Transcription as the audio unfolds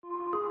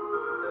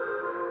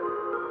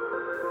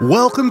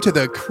Welcome to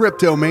the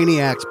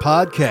CryptoManiacs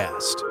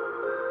podcast.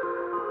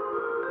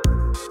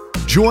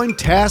 Join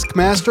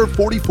Taskmaster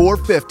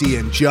 4450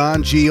 and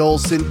John G.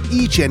 Olson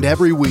each and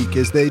every week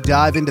as they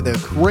dive into the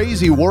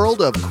crazy world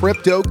of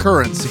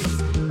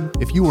cryptocurrency.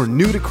 If you are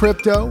new to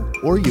crypto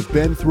or you've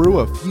been through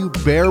a few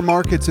bear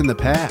markets in the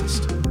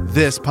past,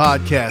 this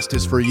podcast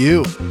is for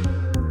you.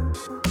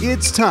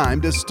 It's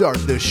time to start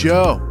the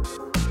show.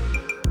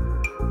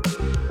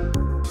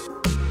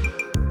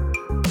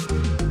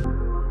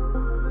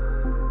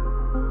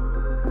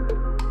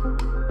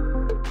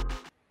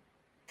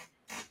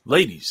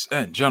 Ladies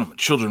and gentlemen,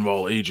 children of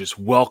all ages,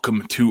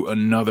 welcome to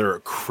another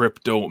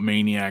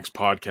CryptoManiacs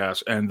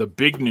podcast. And the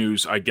big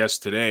news, I guess,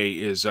 today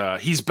is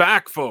he's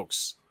back,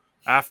 folks.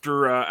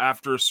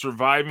 After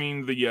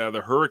surviving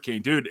the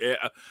hurricane, dude,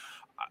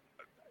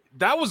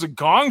 that was a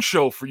gong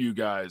show for you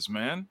guys,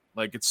 man.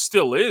 Like it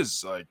still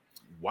is. Like,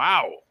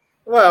 wow.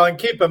 Well, and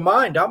keep in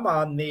mind, I'm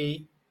on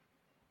the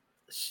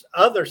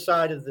other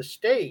side of the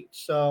state,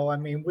 so I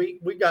mean,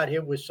 we got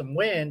hit with some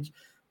winds,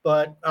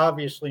 but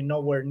obviously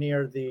nowhere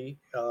near the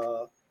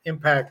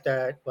impact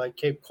that like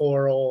Cape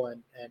Coral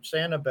and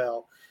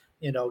Sanibel,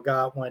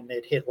 got when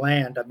it hit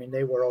land. I mean,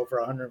 they were over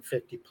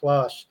 150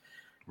 plus.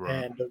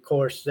 Right. And of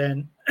course,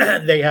 then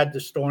they had the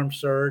storm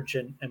surge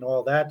and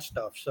all that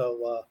stuff.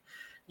 So,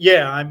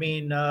 yeah, I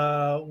mean,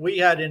 we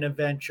had an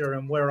adventure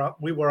and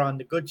we were on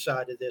the good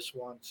side of this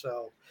one.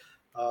 So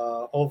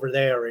over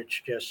there, it's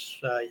just,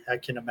 I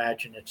can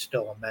imagine it's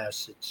still a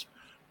mess. It's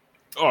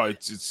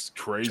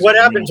crazy. It's what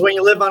happens when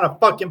you live on a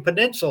fucking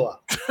peninsula.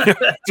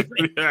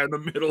 Yeah, in the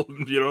middle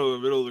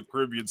of the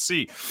Caribbean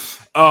Sea,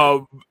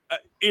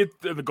 in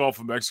the Gulf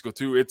of Mexico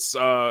too. It's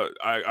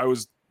I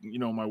was,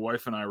 my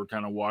wife and I were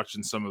kind of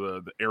watching some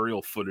of the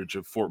aerial footage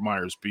of Fort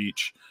Myers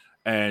Beach,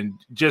 and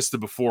just the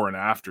before and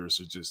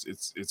afters.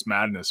 It's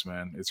madness,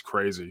 man. It's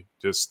crazy.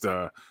 Just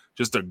a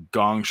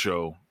gong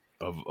show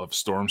of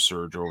storm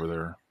surge over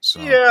there.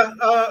 So yeah,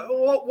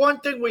 one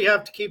thing we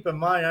have to keep in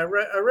mind, I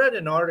read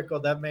an article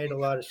that made a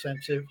lot of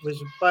sense. It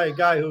was by a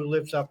guy who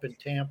lives up in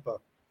Tampa,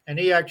 and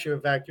he actually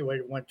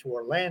evacuated, went to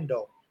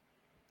Orlando.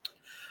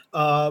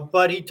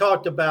 But he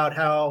talked about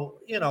how,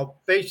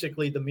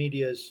 basically the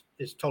media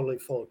is totally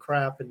full of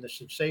crap and the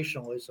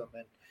sensationalism.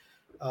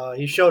 And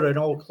he showed an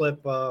old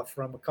clip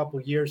from a couple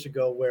of years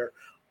ago where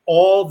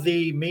all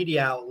the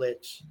media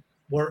outlets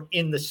were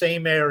in the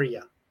same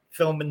area,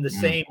 filming the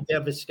same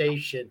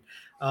devastation.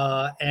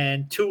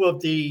 And two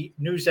of the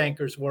news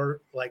anchors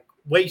were like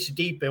waist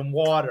deep in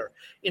water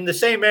in the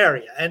same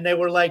area. And they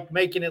were like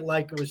making it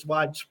like it was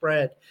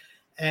widespread.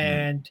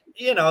 And,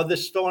 the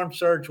storm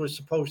surge was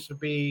supposed to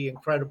be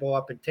incredible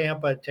up in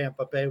Tampa. And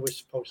Tampa Bay was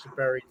supposed to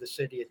bury the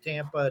city of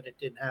Tampa, and it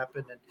didn't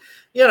happen. And,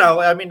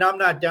 I mean, I'm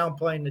not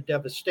downplaying the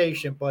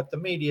devastation, but the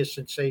media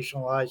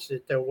sensationalized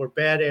it. There were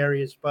bad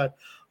areas, but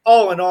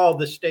all in all,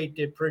 the state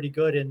did pretty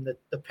good. And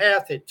the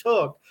path it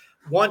took,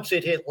 once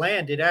it hit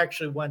land, it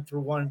actually went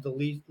through one of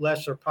the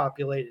lesser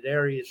populated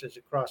areas as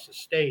across the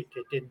state.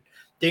 It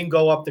didn't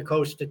go up the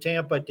coast to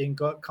Tampa. It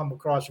didn't come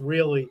across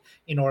really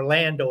in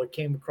Orlando. It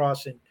came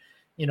across in,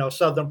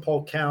 southern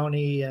Polk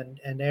County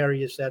and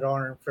areas that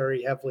aren't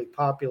very heavily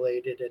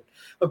populated. And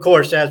of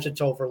course, as it's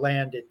over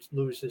land, it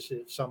loses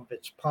some of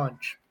its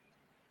punch.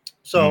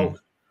 So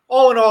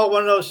all in all,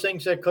 one of those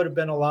things that could have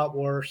been a lot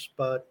worse,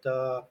 but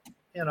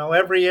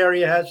every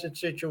area has its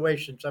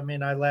situations. I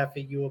mean, I laugh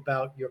at you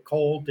about your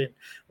cold and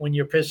when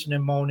you're pissing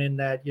and moaning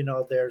that,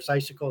 there's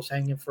icicles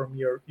hanging from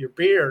your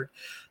beard.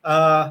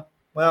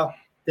 Well,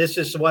 this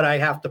is what I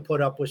have to put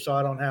up with, so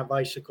I don't have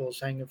icicles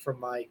hanging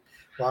from I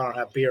don't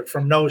have beard,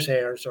 from nose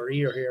hairs or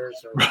ear hairs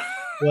or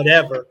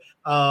whatever.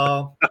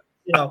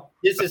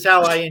 This is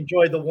how I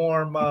enjoy the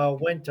warm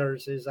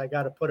winters, is I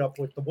got to put up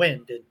with the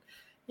wind.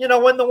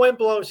 And, when the wind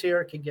blows here,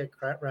 it can get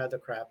rather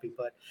crappy.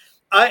 But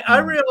I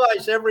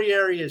realize every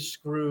area is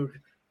screwed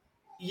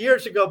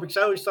years ago, because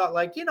I always thought,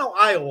 like,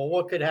 Iowa,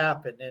 what could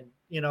happen? And,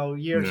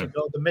 years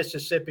ago, the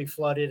Mississippi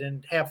flooded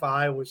and half of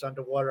Iowa was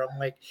underwater. I'm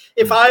like,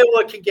 if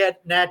Iowa can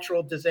get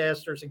natural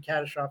disasters and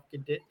catastrophic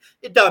conditions,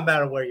 it doesn't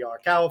matter where you are.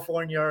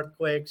 California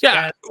earthquakes.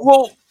 Yeah,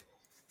 well,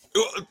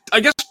 I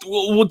guess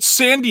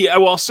San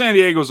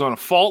Diego's on a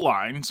fault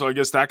line, so I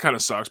guess that kind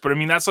of sucks. But I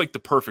mean, that's like the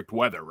perfect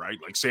weather, right?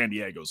 Like San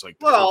Diego's like.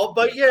 Well,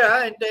 but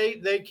yeah, and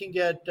they can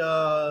get.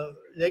 I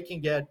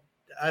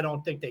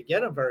don't think they get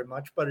them very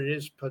much, but it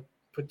is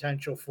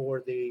potential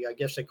for I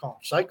guess they call them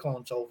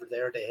cyclones over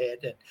there to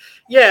hit. And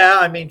yeah,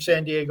 I mean,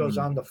 San Diego's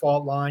on the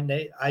fault line.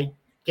 I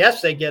guess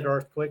they get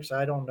earthquakes.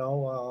 I don't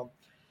know.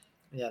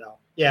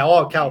 Yeah,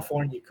 all of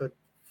California could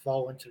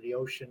fall into the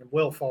ocean and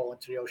will fall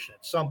into the ocean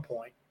at some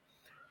point.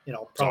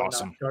 Probably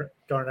awesome. Not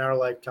during our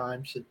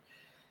lifetimes. And,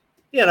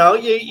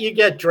 you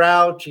get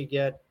drought, you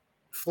get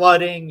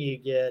flooding, you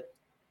get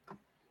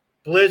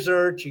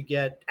blizzards, you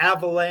get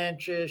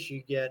avalanches,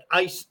 you get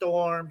ice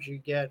storms, you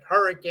get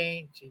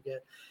hurricanes,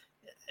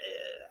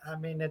 I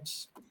mean,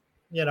 it's,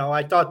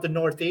 I thought the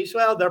Northeast,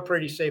 well, they're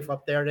pretty safe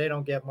up there. They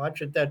don't get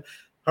much. And then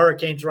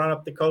hurricanes run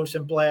up the coast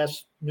and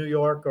blast New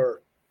York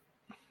or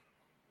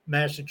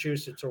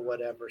Massachusetts or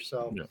whatever.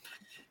 So,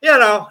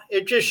 Yeah.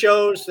 it just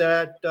shows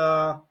that,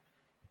 I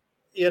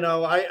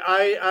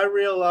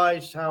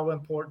realize how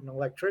important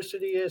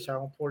electricity is,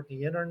 how important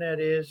the internet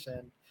is.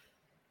 And,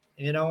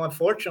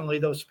 unfortunately,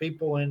 those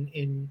people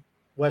in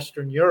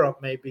Western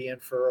Europe may be in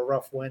for a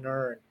rough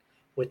winter, and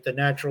with the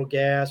natural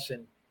gas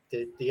and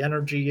the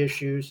energy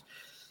issues.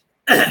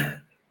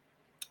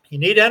 You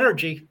need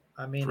energy.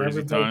 I mean,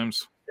 Crazy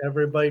times.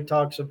 everybody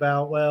talks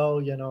about,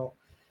 well,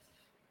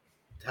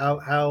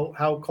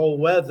 how cold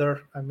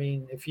weather. I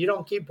mean, if you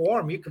don't keep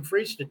warm, you can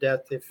freeze to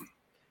death, if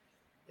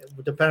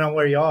depending on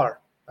where you are.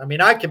 I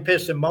mean, I can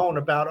piss and moan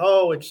about,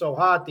 oh, it's so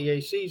hot, the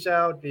AC's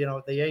out,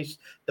 the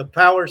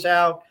power's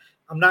out.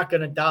 I'm not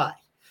going to die.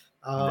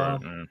 Right,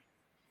 man.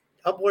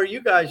 Up where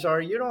you guys are,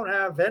 you don't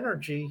have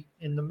energy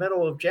in the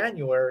middle of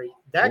January.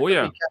 That could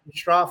be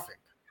catastrophic.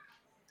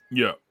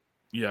 Yeah,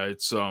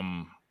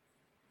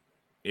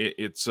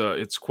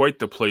 it's quite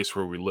the place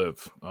where we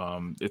live.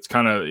 It's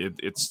kind of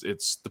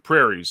it's the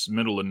prairies,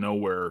 middle of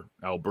nowhere,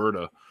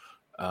 Alberta.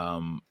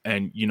 And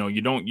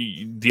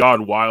the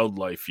odd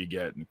wildlife you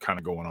get, and kind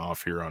of going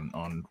off here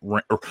on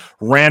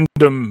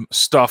random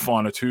stuff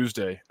on a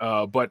Tuesday.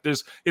 But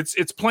it's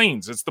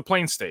plains. It's the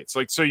plain states.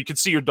 Like, so you can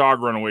see your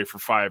dog run away for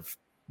 5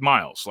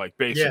 miles. Like,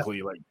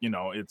 basically,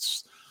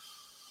 it's.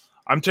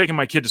 I'm taking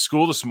my kid to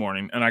school this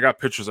morning, and I got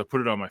pictures. I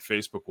put it on my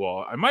Facebook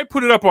wall. I might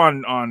put it up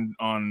on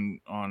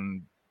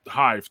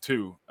Hive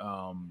too.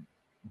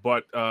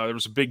 But there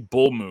was a big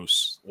bull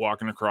moose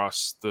walking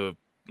across the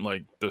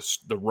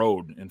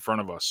road in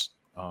front of us,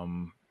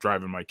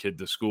 driving my kid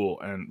to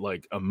school, and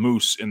like a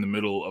moose in the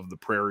middle of the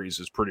prairies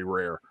is pretty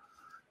rare.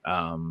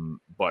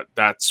 But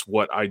that's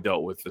what I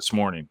dealt with this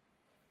morning.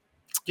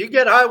 Do you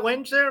get high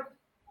winds there?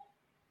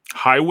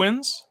 High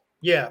winds?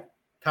 Yeah,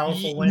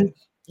 powerful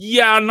winds.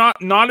 Yeah,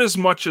 not as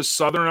much as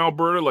southern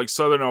Alberta. Like,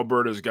 southern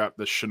Alberta's got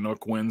the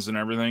Chinook winds and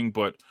everything,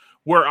 but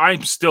where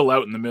I'm still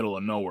out in the middle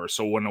of nowhere,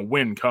 so when a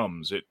wind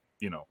comes, there's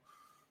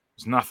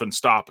nothing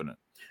stopping it.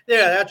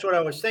 Yeah, that's what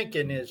I was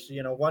thinking is,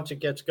 once it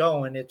gets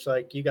going, it's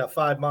like you got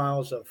 5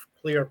 miles of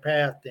clear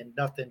path and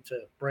nothing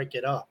to break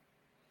it up.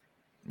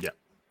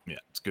 Yeah,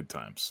 it's good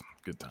times.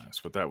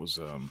 But that was,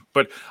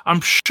 but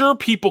I'm sure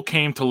people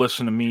came to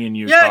listen to me and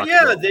you.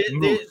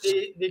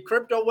 The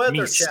Crypto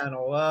Weather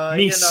Channel.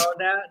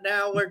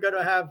 Now we're going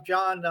to have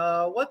John.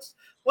 What's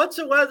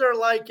the weather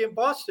like in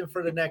Boston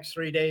for the next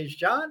 3 days,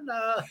 John?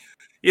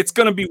 It's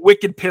going to be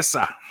wicked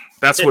pissa.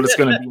 That's what it's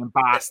going to be in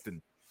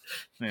Boston.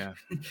 Yeah.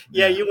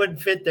 Yeah, you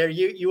wouldn't fit there.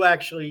 You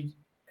actually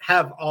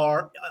have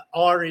R.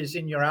 R is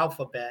in your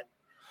alphabet,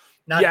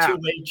 not 2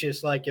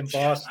 H's like in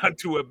Boston.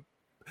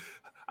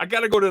 I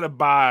got to go to the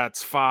bar.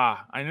 It's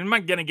far. I'm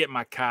not going to get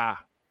my car.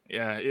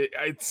 Yeah,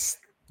 it's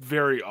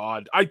very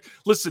odd. I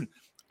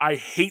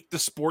hate the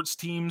sports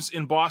teams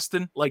in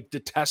Boston, like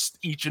detest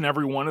each and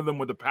every one of them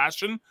with a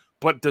passion,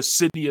 but the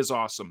city is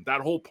awesome. That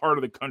whole part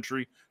of the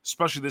country,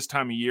 especially this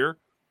time of year,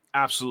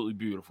 absolutely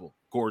beautiful,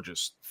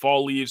 gorgeous.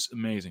 Fall leaves,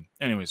 amazing.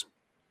 Anyways,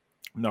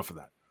 enough of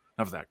that.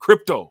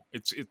 Crypto.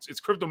 It's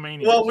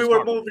CryptoManiacs. Well, we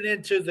were moving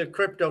into the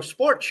crypto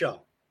sports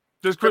show.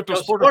 There's crypto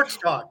sports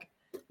talk.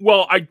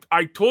 Well,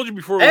 I told you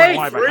before we went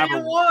live.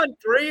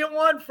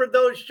 3-1 for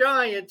those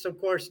Giants. Of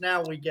course,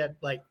 now we get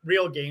like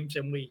real games,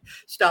 and we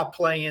stop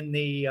playing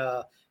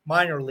the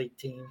minor league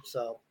teams.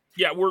 So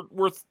yeah, we're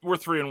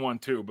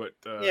 3-1 too. But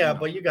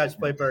but you guys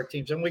play better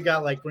teams, and we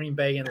got like Green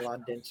Bay and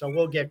London, so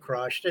we'll get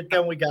crushed. And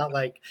then we got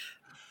like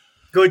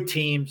good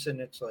teams,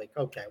 and it's like,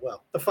 okay,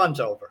 well, the fun's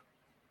over.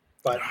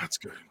 But that's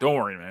good. Don't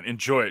worry, man.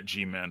 Enjoy it,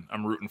 G-Man.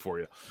 I'm rooting for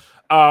you.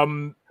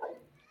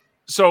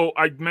 So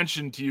I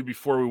mentioned to you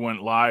before we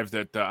went live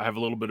that I have a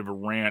little bit of a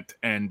rant,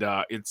 and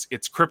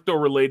it's crypto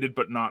related,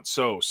 but not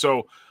so.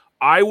 So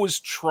I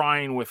was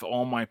trying with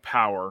all my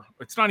power.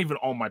 It's not even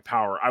all my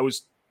power. I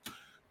was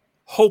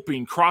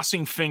hoping,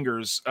 crossing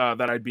fingers,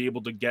 that I'd be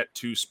able to get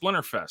to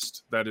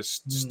Splinterfest that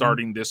is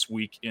starting this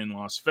week in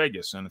Las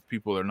Vegas. And if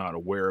people are not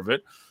aware of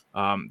it,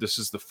 this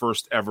is the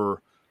first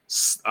ever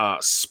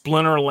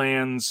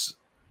Splinterlands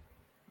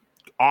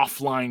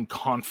offline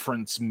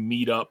conference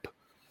meetup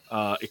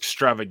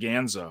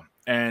extravaganza.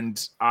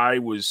 And I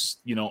was,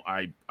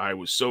 I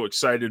was so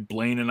excited.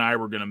 Blaine and I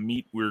were going to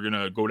meet. We were going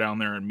to go down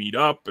there and meet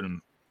up, and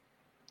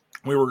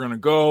we were going to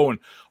go, and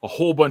a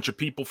whole bunch of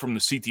people from the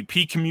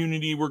CTP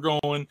community were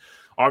going.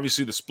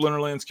 Obviously, the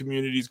Splinterlands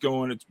community is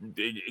going. It's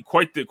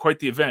quite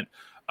the event.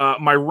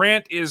 My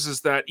rant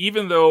is that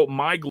even though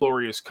my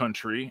glorious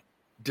country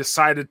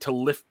decided to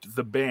lift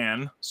the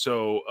ban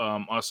so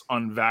us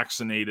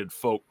unvaccinated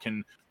folk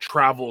can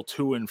travel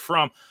to and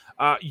from,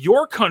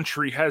 your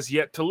country has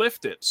yet to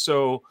lift it.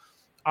 So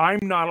I'm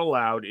not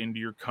allowed into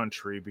your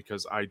country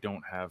because I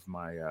don't have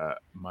my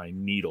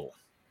needle.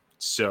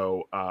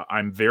 So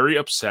I'm very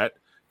upset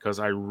because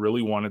I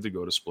really wanted to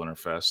go to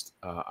Splinterfest.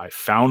 I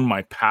found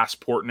my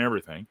passport and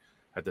everything.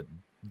 Had to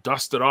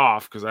dust it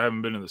off because I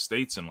haven't been in the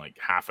States in like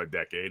half a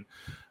decade.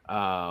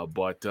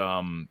 But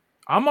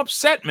I'm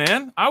upset,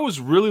 man. I was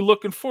really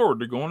looking forward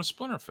to going to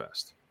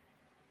Splinterfest.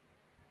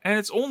 And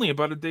it's only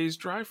about a day's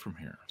drive from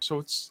here. So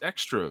it's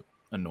extra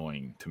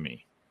annoying to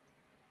me.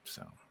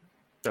 So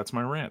that's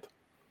my rant.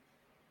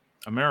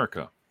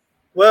 America.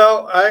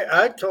 Well,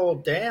 I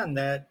told Dan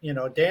that,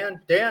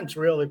 Dan's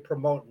really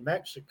promoting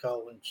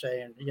Mexico and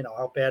saying,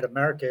 how bad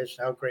America is,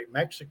 how great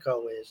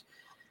Mexico is.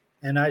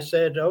 And I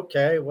said,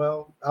 okay,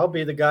 well, I'll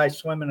be the guy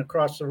swimming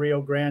across the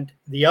Rio Grande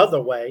the other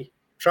way,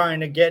 trying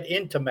to get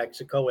into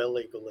Mexico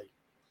illegally.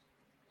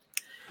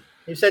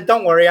 He said,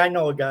 don't worry, I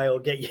know a guy who'll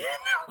get you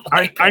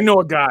in. I know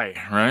a guy,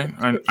 right?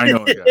 I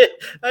know a guy.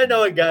 I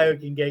know a guy who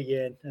can get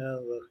you in.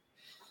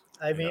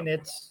 I mean,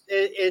 it's.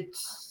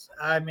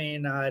 I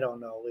mean, I don't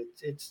know.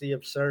 It's the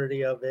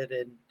absurdity of it,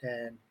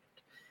 and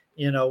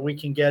we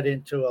can get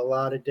into a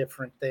lot of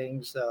different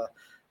things.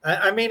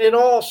 I mean, it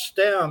all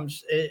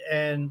stems,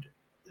 and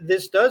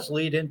this does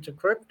lead into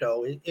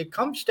crypto. It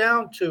comes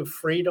down to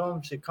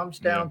freedoms. It comes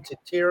down to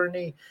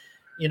tyranny.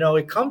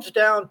 It comes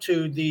down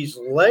to these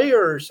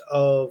layers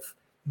of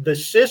the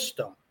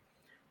system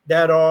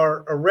that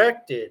are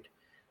erected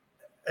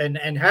and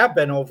have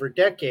been over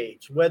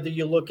decades, whether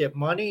you look at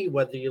money,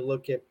 whether you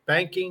look at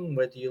banking,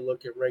 whether you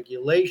look at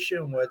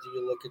regulation, whether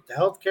you look at the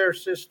healthcare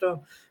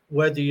system,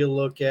 whether you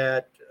look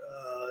at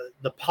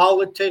the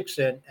politics,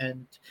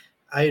 and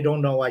I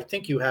don't know, I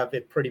think you have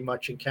it pretty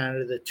much in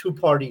Canada, the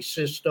two-party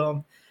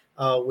system,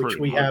 which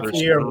we have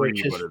here,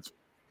 which is, but it's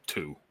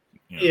two.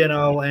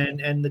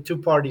 And the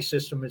two-party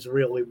system is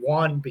really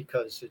one,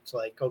 because it's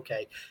like,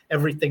 okay,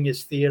 everything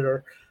is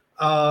theater.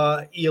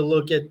 You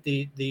look at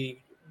the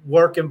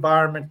work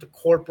environment, the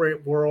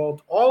corporate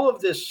world, all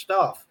of this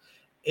stuff.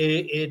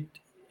 There's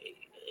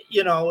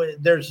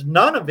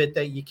none of it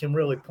that you can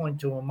really point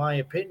to, in my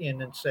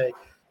opinion, and say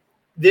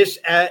this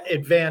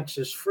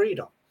advances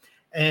freedom.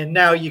 And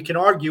now you can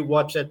argue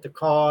what's at the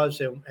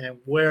cause and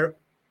where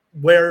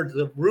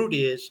the root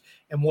is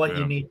and what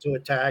you need to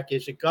attack.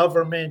 Is it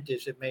government?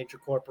 Is it major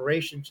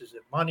corporations? Is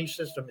it money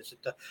system? Is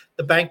it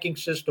the banking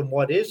system?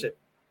 What is it?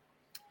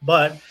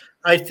 But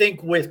I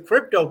think with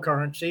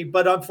cryptocurrency,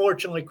 but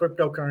unfortunately,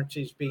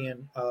 cryptocurrency is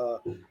being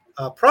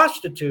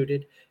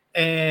prostituted,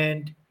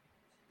 and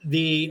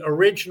the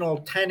original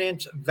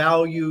tenets,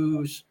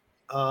 values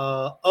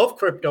of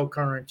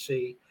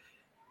cryptocurrency,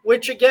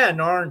 which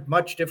again aren't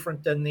much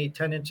different than the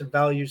tenets and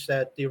values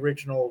that the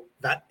original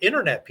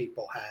internet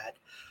people had,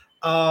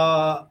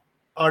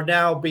 are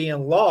now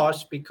being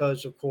lost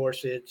because, of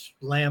course, it's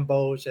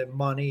Lambos and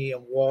money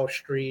and Wall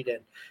Street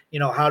and,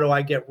 how do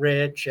I get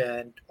rich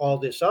and all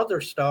this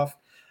other stuff.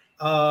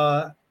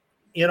 And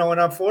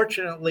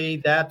unfortunately,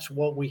 that's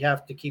what we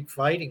have to keep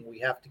fighting. We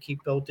have to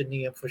keep building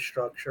the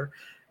infrastructure.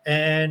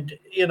 And,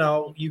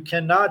 you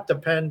cannot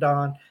depend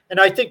on, and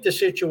I think the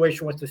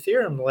situation with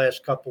Ethereum the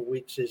last couple of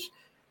weeks is,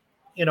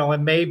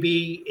 and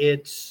maybe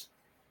it's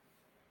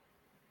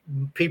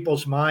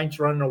people's minds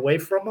running away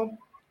from them.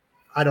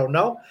 I don't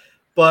know.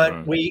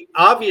 But we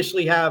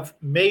obviously have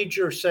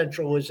major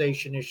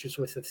centralization issues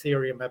with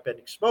Ethereum have been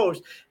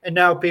exposed. And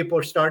now people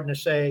are starting to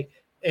say,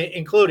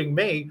 including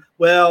me,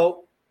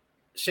 well,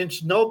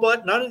 since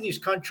none of these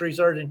countries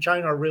other than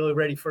China are really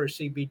ready for a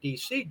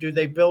CBDC, do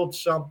they build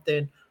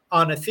something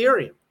on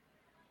Ethereum?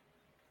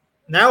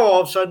 Now,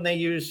 all of a sudden, they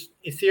use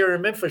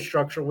Ethereum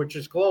infrastructure, which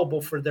is global,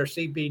 for their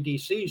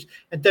CBDCs,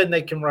 and then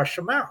they can rush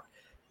them out.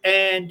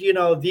 And,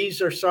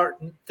 these are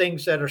certain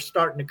things that are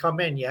starting to come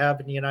in. You have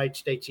in the United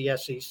States, the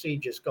SEC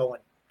just going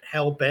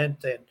hell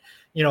bent, and,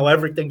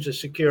 everything's a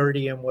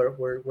security, and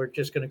we're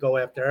just going to go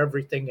after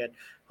everything. And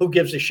who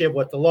gives a shit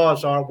what the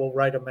laws are? We'll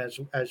write them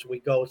as we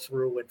go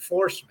through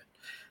enforcement.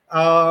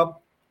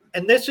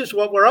 And this is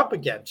what we're up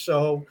against.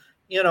 So,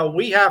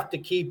 we have to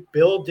keep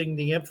building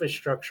the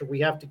infrastructure. We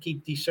have to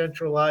keep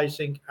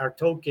decentralizing our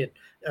token,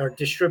 or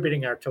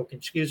distributing our token,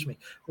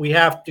 We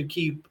have to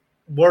keep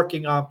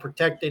working on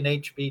protecting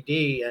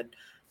HBD and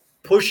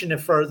pushing it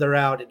further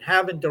out and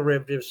having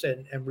derivatives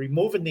and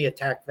removing the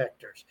attack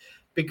vectors,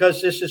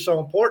 because this is so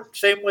important.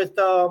 Same with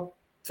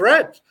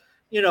threads.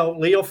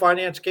 Leo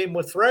Finance came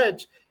with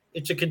threads.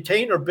 It's a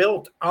container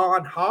built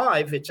on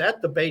Hive. It's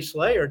at the base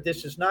layer.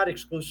 This is not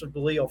exclusive to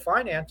Leo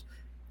Finance,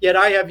 yet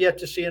I have yet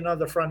to see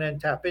another front end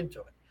tap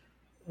into it.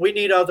 We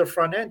need other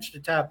front ends to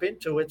tap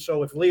into it.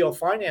 So if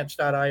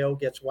leofinance.io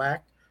gets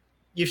whacked,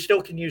 you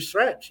still can use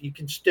threads. You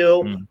can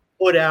still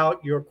put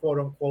out your quote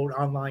unquote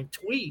online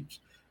tweets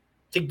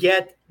to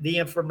get the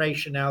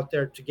information out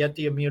there, to get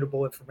the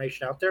immutable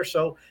information out there,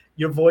 so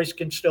your voice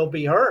can still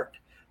be heard.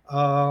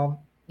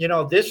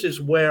 This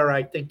is where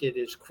I think it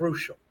is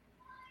crucial.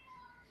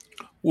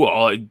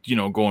 Well,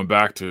 going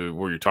back to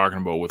what you're talking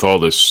about with all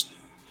the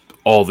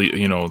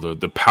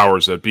the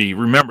powers that be.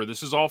 Remember,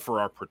 this is all for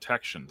our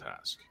protection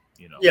task.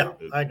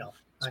 I know.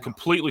 It's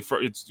completely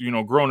for it's.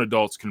 Grown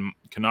adults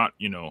cannot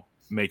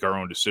make our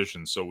own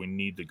decisions, so we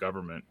need the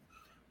government.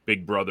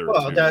 Big Brother.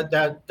 Well,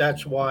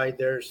 that's why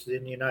there's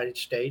in the United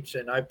States,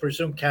 and I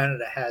presume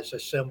Canada has a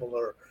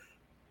similar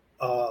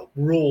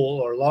rule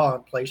or law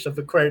in place of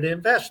accredited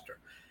investor.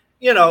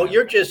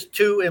 You're just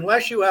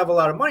unless you have a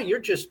lot of money, you're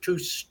just too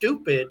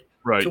stupid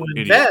to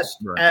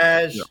invest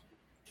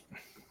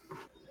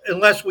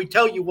unless we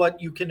tell you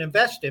what you can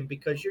invest in,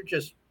 because you're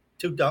just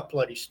too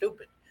bloody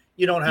stupid.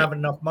 You don't have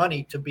enough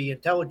money to be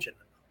intelligent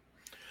enough.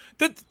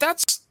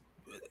 That's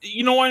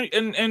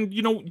and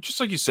just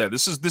like you said,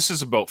 this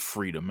is about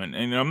freedom, and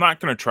I'm not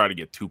going to try to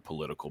get too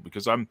political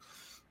because I'm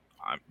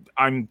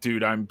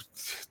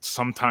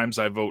sometimes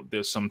I vote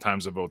this,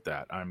 sometimes I vote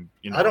that. I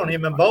don't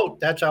even vote.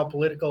 That's how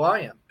political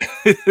I am.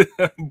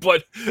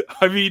 But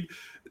I mean,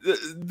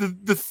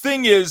 the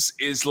thing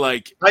is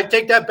like, I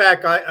take that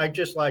back. I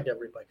just lied to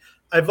everybody.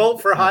 I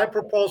vote for Hive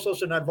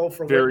proposals and I vote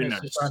for Very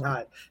witnesses nice. on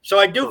Hive. So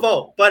I do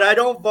vote, but I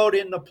don't vote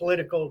in the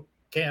political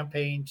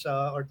campaigns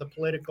or the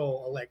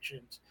political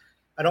elections.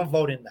 I don't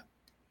vote in them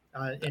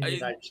in the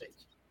United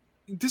States.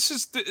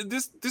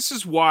 This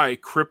is why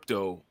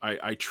crypto,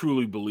 I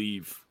truly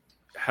believe,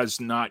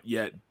 has not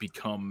yet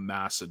become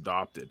mass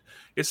adopted.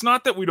 It's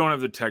not that we don't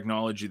have the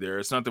technology there.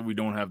 It's not that we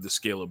don't have the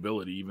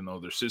scalability, even though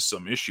there's just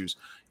some issues.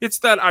 It's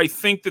that I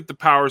think that the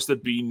powers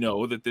that be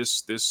know that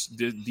this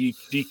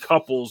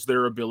decouples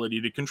their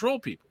ability to control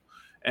people.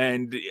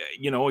 And,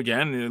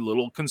 again, a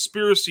little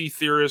conspiracy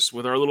theorists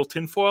with our little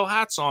tinfoil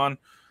hats on,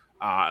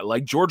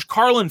 like George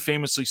Carlin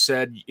famously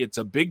said, it's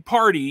a big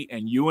party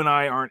and you and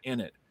I aren't in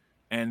it.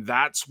 And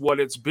that's what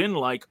it's been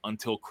like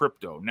until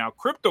crypto. Now,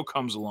 crypto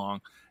comes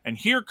along, and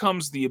here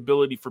comes the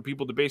ability for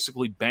people to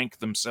basically bank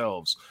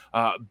themselves.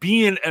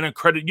 Being an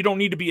accredited, you don't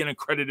need to be an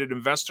accredited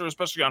investor,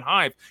 especially on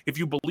Hive. If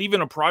you believe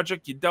in a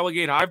project, you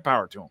delegate Hive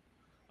power to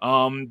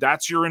them.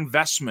 That's your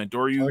investment,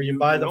 or you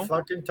buy the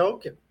fucking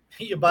token.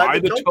 You buy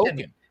the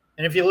token.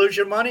 And if you lose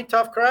your money,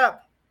 tough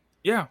crap.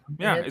 Yeah.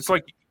 It's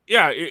like,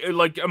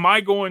 like, am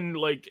I going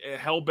like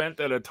hell bent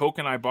that a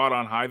token I bought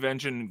on Hive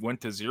Engine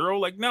went to zero?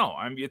 Like, no.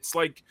 It's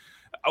like,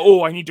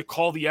 oh, I need to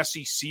call the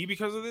SEC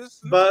because of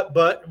this. But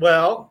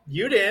well,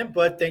 you didn't.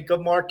 But think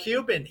of Mark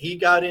Cuban. He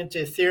got into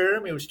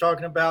Ethereum. He was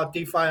talking about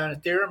DeFi on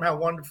Ethereum, how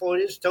wonderful it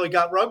is, until he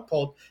got rug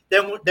pulled.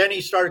 Then he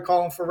started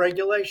calling for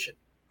regulation.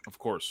 Of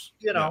course,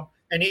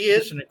 and he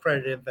is an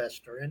accredited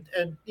investor,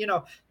 and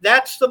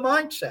that's the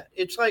mindset.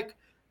 It's like,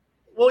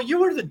 well, you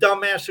were the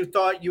dumbass who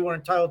thought you were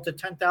entitled to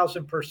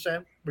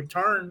 10,000%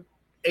 return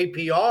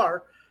APR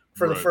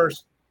for the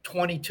first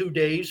 22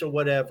 days or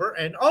whatever,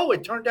 and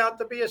it turned out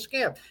to be a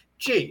scam.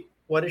 Gee,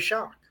 what a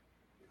shock!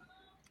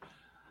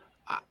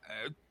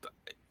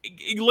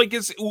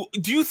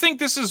 Do you think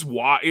this is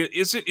why?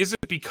 Is it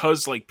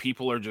because like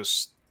people are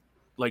just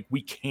like,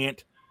 we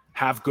can't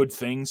have good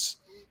things?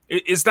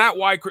 Is that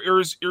why,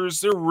 or is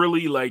there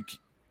really like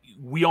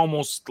we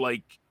almost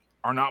like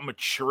are not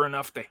mature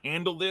enough to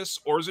handle this,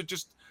 or is it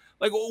just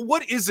like,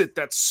 what is it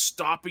that's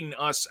stopping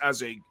us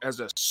as a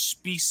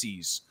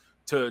species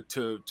to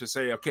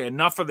say, okay,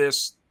 enough of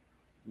this?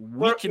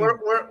 We're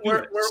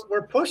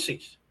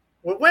pussies.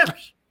 We're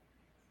wimps.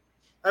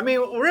 I mean,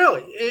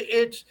 really,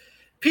 it's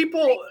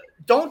people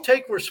don't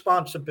take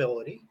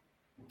responsibility.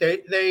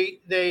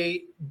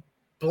 They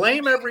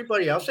blame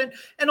everybody else, and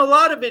a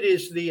lot of it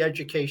is the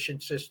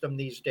education system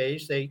these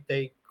days.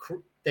 They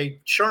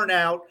churn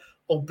out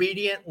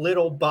obedient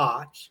little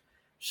bots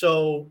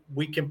so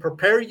we can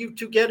prepare you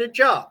to get a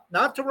job,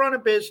 not to run a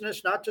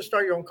business, not to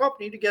start your own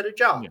company, to get a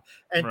job.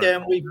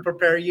 Then we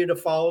prepare you to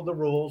follow the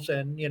rules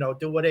and,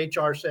 do what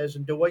HR says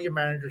and do what your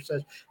manager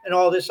says and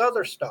all this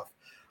other stuff.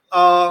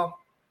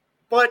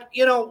 But,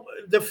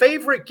 the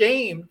favorite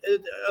game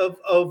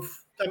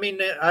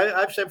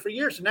I've said for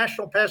years, the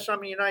national pastime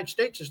in the United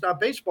States is not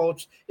baseball.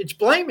 It's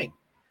blaming.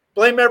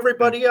 Blame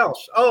everybody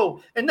else.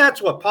 Oh, and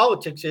that's what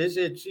politics is.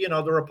 It's,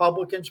 the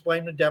Republicans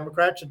blame the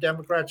Democrats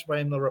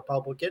blame the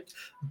Republicans.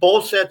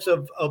 Both sets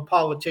of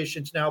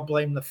politicians now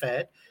blame the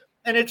Fed.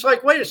 And it's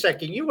like, wait a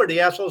second, you were the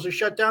assholes who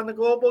shut down the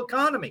global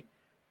economy.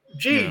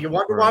 Gee, you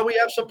wonder why we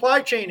have supply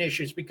chain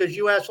issues, because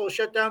you assholes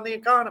shut down the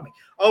economy.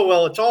 Oh,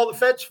 well, it's all the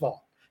Fed's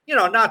fault.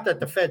 Not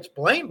that the Fed's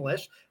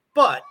blameless,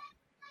 but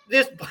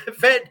this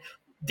Fed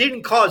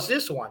didn't cause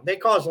this one. They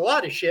caused a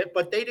lot of shit,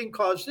 but they didn't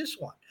cause this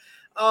one.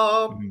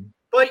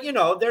 But,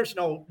 there's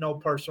no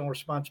personal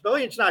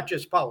responsibility. It's not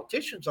just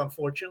politicians,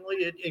 unfortunately.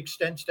 It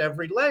extends to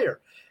every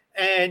layer.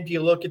 And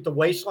you look at the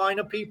waistline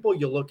of people,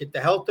 you look at the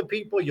health of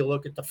people, you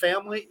look at the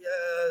family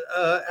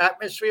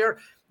atmosphere,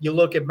 you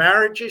look at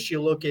marriages,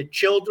 you look at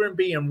children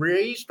being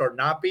raised or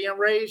not being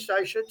raised,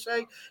 I should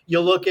say.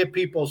 You look at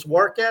people's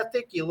work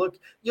ethic. You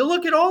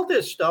look at all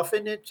this stuff,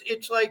 and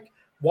it's like,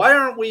 why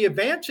aren't we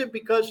advancing?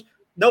 Because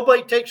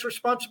nobody takes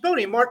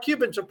responsibility. Mark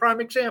Cuban's a prime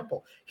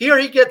example. Here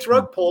he gets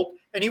rug pulled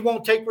and he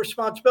won't take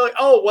responsibility.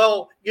 Oh,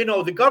 well,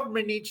 the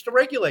government needs to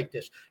regulate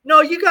this.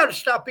 No, you got to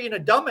stop being a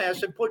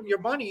dumbass and putting your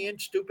money in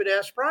stupid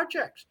ass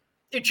projects.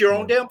 It's your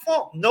own damn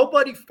fault.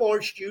 Nobody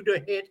forced you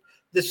to hit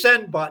the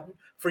send button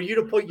for you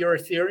to put your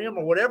Ethereum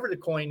or whatever the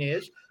coin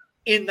is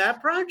in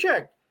that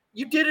project.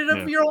 You did it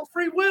of your own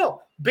free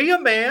will. Be a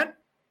man,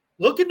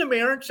 look in the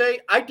mirror and say,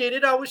 I did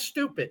it. I was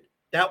stupid.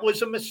 That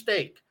was a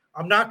mistake.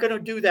 I'm not going to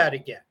do that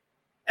again.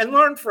 And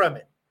learn from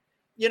it,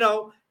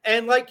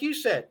 and like you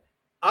said,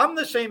 I'm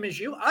the same as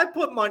you. I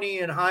put money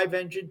in Hive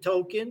Engine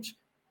tokens,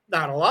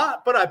 not a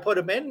lot, but I put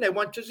them in and they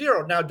went to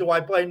zero. Now, do I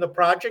blame the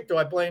project? Do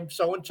I blame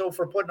so-and-so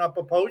for putting up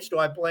a post? Do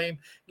I blame,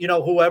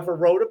 whoever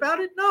wrote about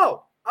it?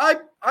 No,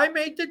 I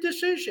made the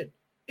decision.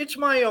 It's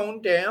my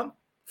own damn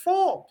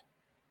fault.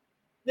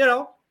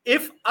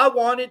 If I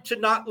wanted to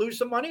not lose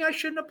the money, I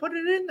shouldn't have put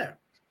it in there.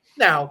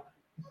 Now,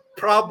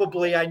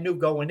 probably I knew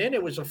going in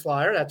it was a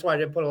flyer. That's why I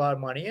didn't put a lot of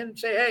money in and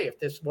say, hey, if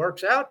this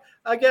works out,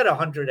 I get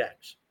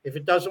 100x. If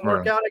it doesn't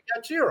work out, I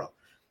got 0.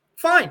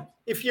 Fine.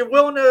 If you're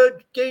willing to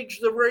gauge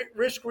the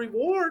risk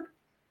reward,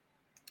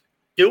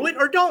 do it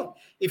or don't.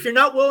 If you're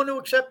not willing to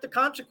accept the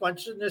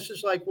consequences, and this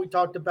is like we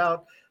talked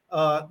about,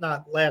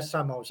 not last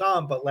time I was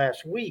on, but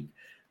last week,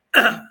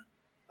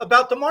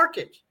 about the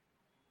markets.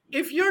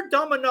 If you're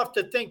dumb enough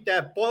to think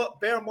that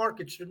bear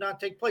markets do not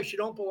take place, you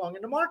don't belong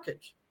in the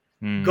markets.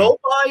 Go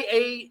buy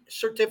a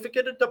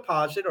certificate of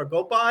deposit, or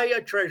go buy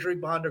a treasury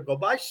bond, or go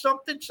buy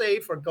something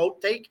safe, or go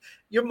take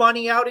your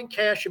money out in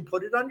cash and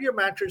put it under your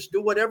mattress. Do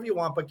whatever you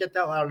want, but get the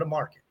hell out of the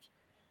markets,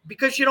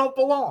 because you don't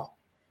belong.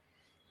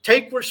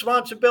 Take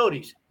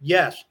responsibilities.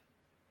 Yes,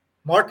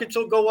 markets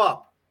will go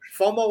up.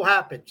 FOMO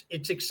happens.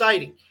 It's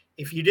exciting.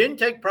 If you didn't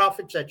take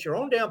profits, that's your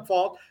own damn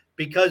fault,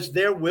 because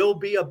there will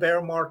be a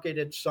bear market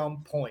at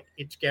some point.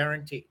 It's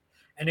guaranteed.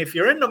 And if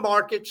you're in the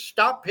market,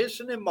 stop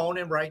pissing and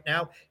moaning right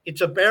now. It's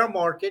a bear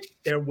market.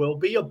 There will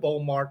be a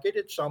bull market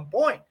at some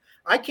point.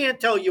 I can't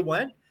tell you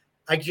when.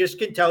 I just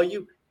can tell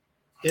you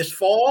this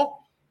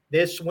fall,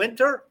 this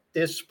winter,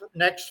 this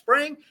next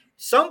spring,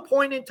 some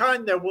point in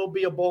time, there will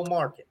be a bull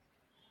market.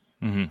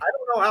 I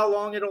don't know how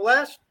long it'll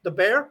last, the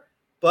bear,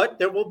 but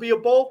there will be a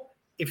bull.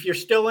 If you're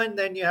still in,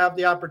 then you have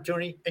the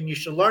opportunity, and you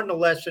should learn the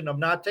lesson of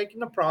not taking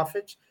the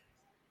profits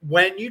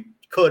when you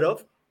could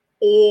have,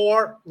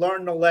 or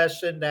learn the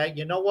lesson that,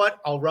 you know what,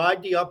 I'll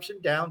ride the ups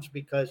and downs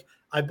because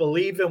I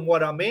believe in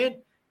what I'm in,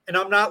 and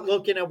I'm not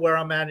looking at where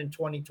I'm at in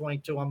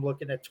 2022. I'm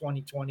looking at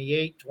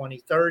 2028,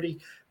 2030.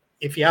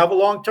 If you have a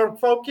long-term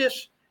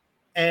focus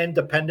and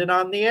dependent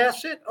on the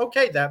asset,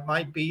 okay, that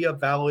might be a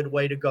valid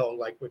way to go,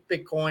 like with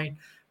Bitcoin,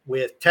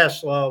 with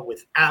Tesla,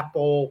 with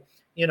Apple,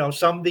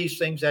 some of these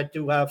things that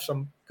do have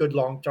some good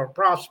long-term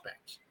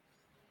prospects.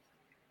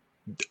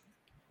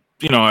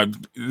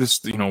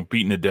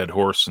 Beating a dead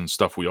horse and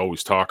stuff we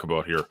always talk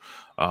about here.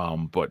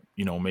 But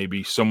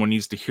maybe someone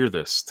needs to hear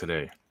this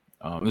today.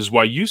 This is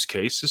why use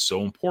case is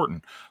so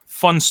important.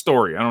 Fun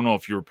story. I don't know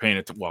if you were paying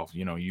it.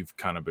 You've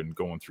kind of been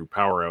going through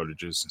power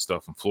outages and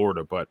stuff in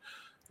Florida, but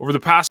over the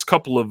past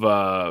couple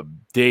of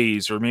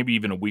days, or maybe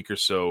even a week or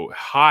so,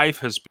 Hive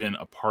has been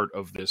a part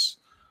of this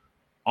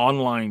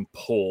online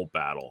poll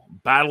battle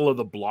of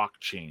the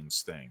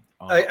blockchains thing.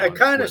 I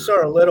kind of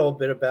saw a little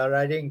bit about it.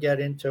 I didn't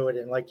get into it,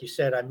 and like you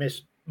said, I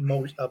missed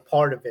a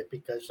part of it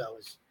because I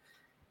was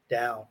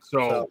down.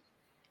 So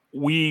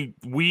we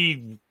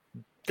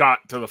got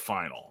to the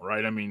final,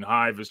 right? I mean,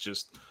 Hive is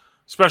just,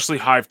 especially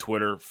Hive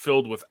Twitter,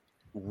 filled with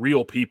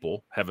real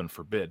people, heaven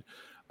forbid.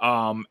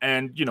 And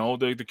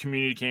the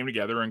community came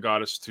together and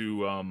got us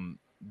to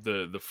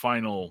the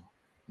final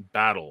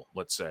battle,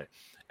 let's say.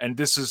 And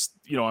this is,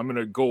 I'm going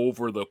to go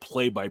over the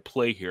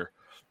play-by-play here.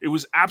 It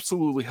was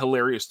absolutely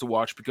hilarious to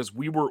watch because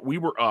we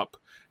were up,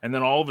 and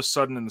then all of a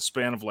sudden, in the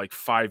span of like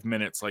 5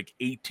 minutes, like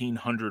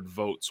 1,800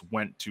 votes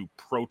went to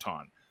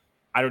Proton.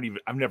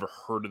 I've never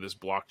heard of this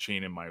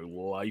blockchain in my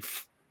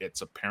life.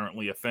 It's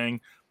apparently a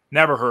thing.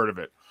 Never heard of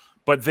it.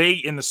 But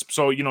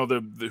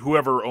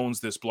whoever owns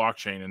this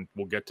blockchain, and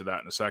we'll get to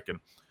that in a second,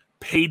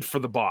 paid for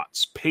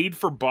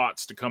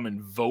bots to come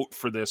and vote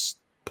for this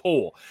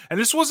poll. And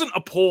this wasn't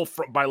a poll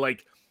by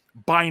like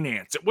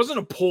Binance. It wasn't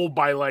a poll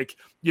by like,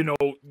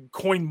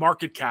 Coin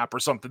Market Cap or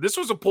something. This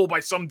was a poll by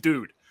some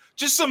dude.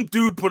 Just some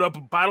dude put up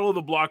a battle of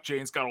the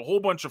blockchains, got a whole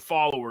bunch of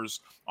followers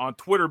on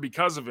Twitter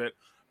because of it,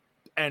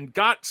 and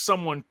got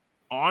someone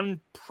on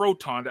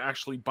Proton to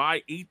actually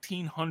buy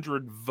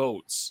 1,800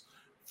 votes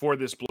for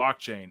this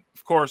blockchain.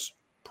 Of course,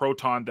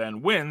 Proton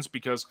then wins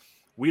because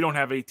we don't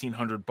have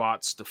 1,800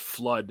 bots to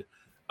flood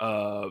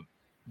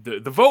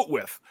the vote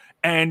with.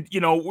 And,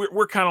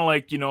 we're kind of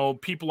like,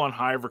 people on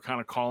Hive are kind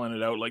of calling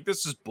it out. Like,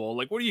 this is bull.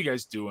 Like, what are you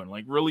guys doing?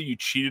 Like, really? You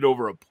cheated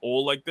over a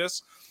poll like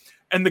this?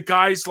 And the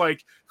guy's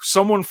like,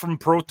 someone from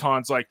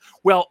Proton's like,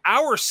 well,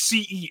 our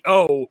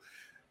CEO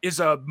is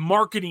a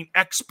marketing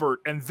expert,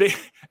 and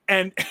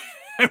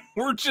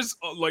we're just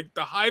like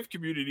the Hive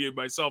community and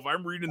myself.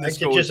 I'm reading this. I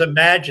can just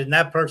imagine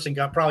that person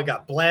probably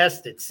got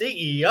blasted.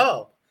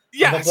 CEO.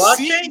 Yeah,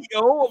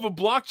 CEO of a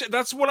blockchain.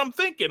 That's what I'm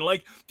thinking.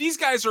 Like, these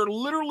guys are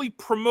literally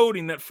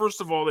promoting that,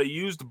 first of all, they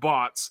used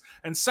bots,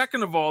 and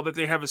second of all, that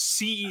they have a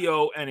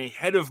CEO and a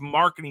head of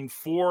marketing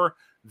for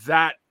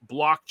that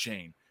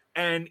blockchain.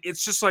 And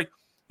it's just like,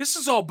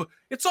 it's all bull.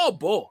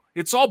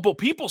 It's all bull.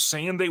 People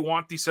saying they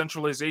want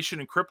decentralization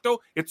in crypto.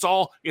 It's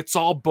all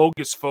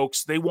bogus,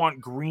 folks. They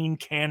want green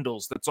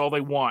candles. That's all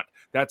they want.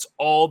 That's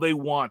all they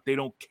want. They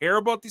don't care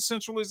about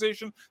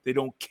decentralization. They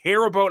don't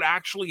care about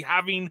actually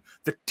having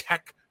the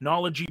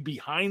technology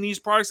behind these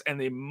products.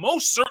 And they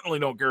most certainly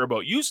don't care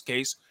about use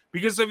case,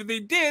 because if they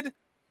did,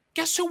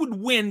 guess who would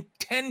win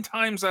 10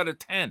 times out of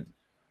 10?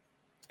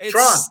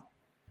 It's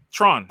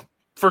Tron,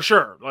 for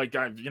sure. Like,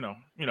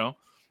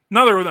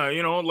 another,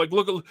 like,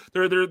 look,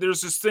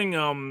 there's this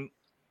thing,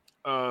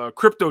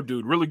 Crypto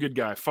Dude, really good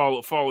guy.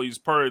 Follow. He's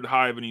part of the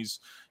Hive, and he's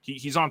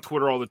on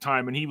Twitter all the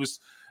time. And he was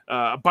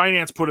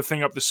Binance put a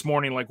thing up this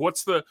morning, like what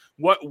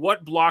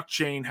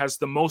blockchain has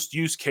the most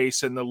use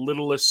case and the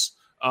littlest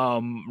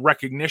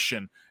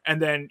recognition,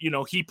 and then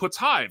he puts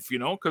Hive,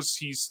 because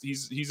he's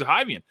a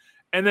Hivean,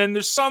 and then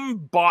there's some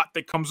bot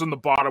that comes on the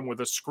bottom with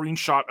a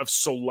screenshot of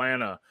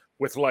Solana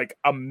with like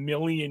 1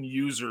 million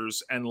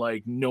users and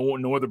like no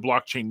other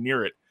blockchain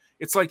near it.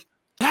 It's like,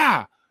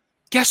 yeah,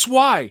 guess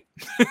why?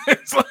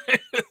 It's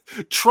like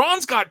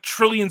Tron's got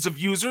trillions of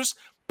users,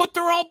 but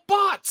they're all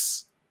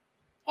bots.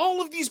 All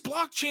of these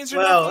blockchains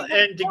are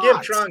and to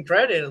give Tron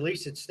credit, at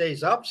least it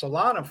stays up.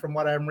 Solana, from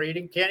what I'm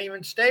reading, can't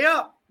even stay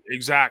up.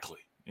 Exactly.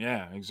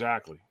 Yeah,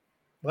 exactly.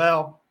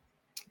 Well,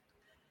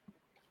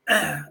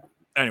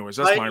 anyways,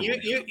 that's my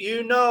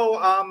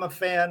I'm a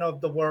fan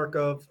of the work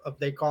of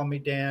They Call Me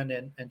Dan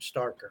and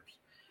Starkers.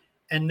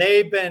 And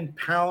they've been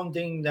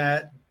pounding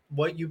that,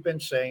 what you've been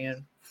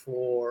saying,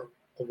 for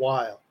a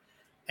while.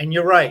 And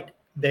you're right.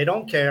 They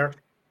don't care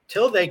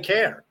till they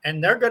care.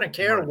 And they're going to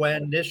care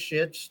when this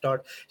shit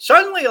starts.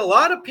 Suddenly, a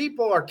lot of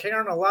people are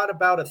caring a lot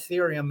about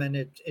Ethereum and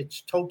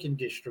its token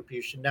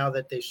distribution now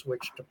that they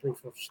switched to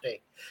proof of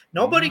stake.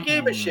 Nobody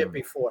gave a shit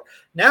before.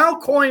 Now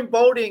coin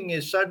voting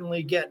is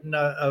suddenly getting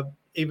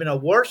even a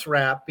worse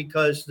rap,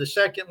 because the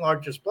second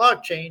largest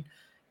blockchain,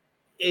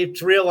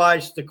 it's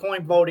realized the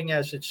coin voting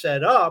as it's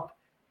set up,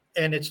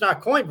 and it's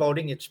not coin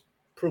voting, it's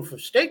proof of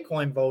stake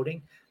coin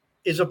voting,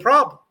 is a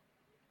problem.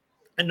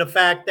 And the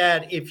fact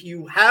that if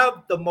you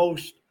have the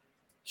most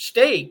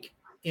stake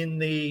in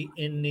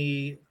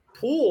the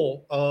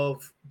pool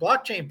of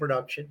blockchain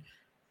production,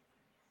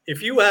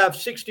 if you have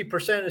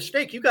 60% of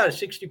stake, you got a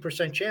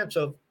 60% chance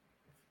of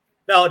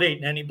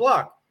validating any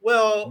block.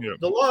 Well,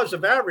 the laws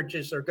of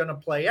averages are going to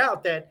play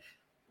out that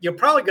you're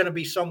probably going to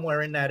be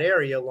somewhere in that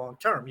area long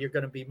term. You're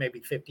going to be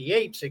maybe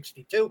 58,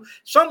 62,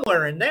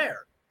 somewhere in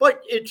there.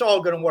 But it's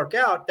all going to work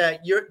out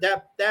that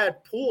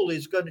that pool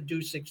is going to do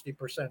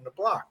 60% of the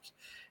blocks.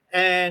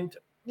 And,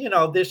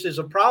 this is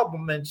a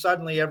problem, and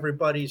suddenly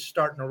everybody's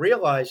starting to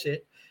realize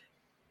it.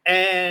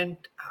 And,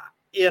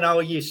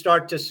 you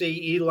start to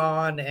see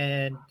Elon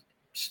and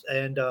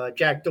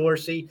Jack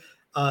Dorsey,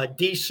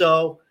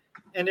 DSO,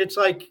 and it's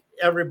like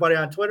everybody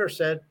on Twitter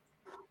said,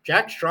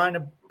 Jack's trying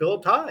to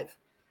build Hive.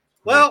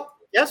 Well,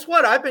 guess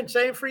what? I've been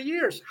saying for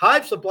years,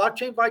 Hive's the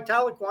blockchain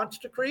Vitalik wants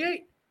to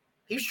create.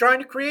 He's trying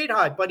to create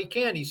Hive, but he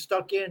can't. He's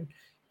stuck in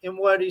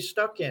what he's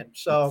stuck in.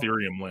 So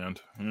Ethereum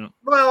land. Yeah.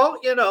 Well,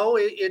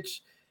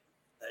 it's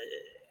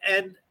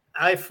and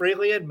I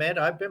freely admit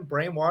I've been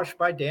brainwashed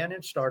by Dan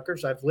and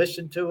Starkers. I've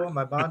listened to them.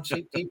 I'm on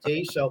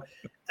CTT. So,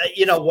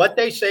 what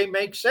they say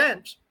makes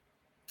sense.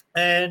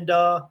 And,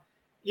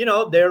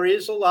 there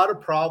is a lot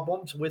of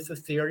problems with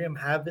Ethereum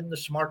having the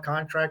smart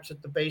contracts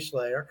at the base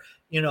layer.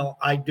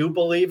 I do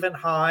believe in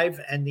Hive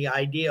and the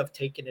idea of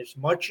taking as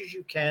much as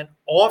you can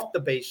off the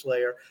base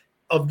layer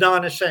of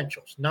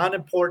non-essentials,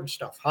 non-important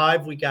stuff.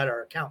 Hive, we got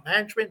our account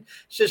management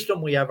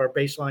system. We have our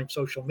baseline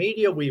social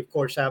media. We, of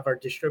course, have our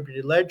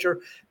distributed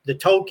ledger, the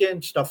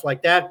token, stuff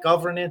like that,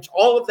 governance.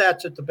 All of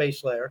that's at the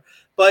base layer.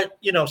 But,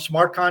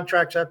 smart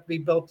contracts have to be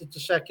built at the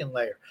second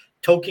layer.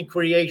 Token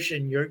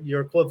creation,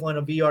 your equivalent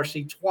of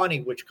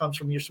ERC20, which comes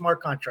from your smart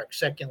contract,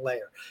 second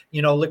layer.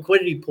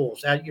 Liquidity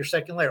pools at your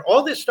second layer.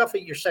 All this stuff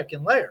at your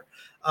second layer.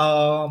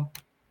 But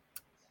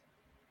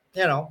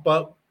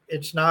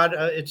it's not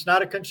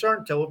a concern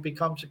until it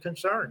becomes a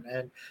concern.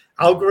 And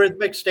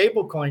algorithmic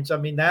stablecoins,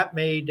 that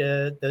made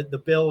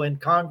the bill in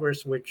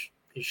Congress, which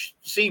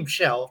seems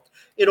shelved.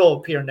 It'll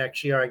appear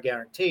next year, I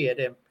guarantee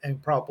it,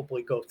 and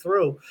probably go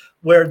through,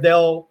 where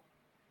they'll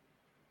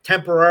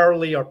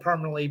temporarily or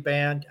permanently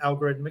ban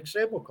algorithmic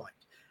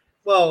stablecoins.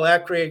 Well,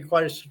 that created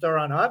quite a stir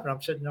on Hive, and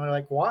I'm sitting there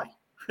like, why?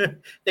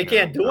 They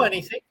can't do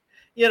anything.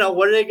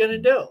 What are they going to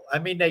do?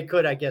 They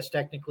could, I guess,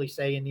 technically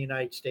say in the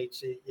United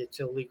States it's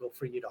illegal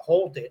for you to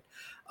hold it.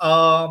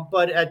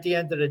 But at the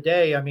end of the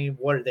day,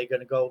 what are they going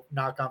to go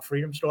knock on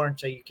Freedom Store and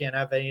say you can't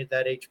have any of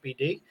that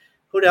HBD?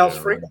 Who the hell's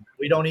Freedom? Right.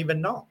 We don't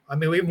even know.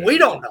 We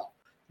don't know,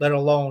 let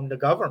alone the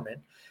government.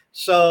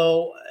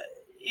 So,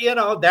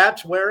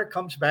 that's where it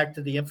comes back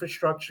to the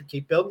infrastructure.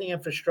 Keep building the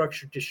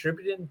infrastructure,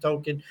 distributing the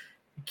token,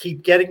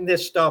 keep getting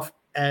this stuff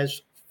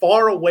as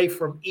far away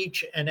from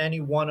each and any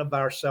one of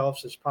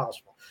ourselves as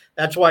possible.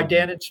 That's why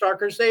Dan and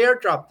Starkers, they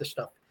airdrop the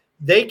stuff.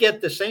 They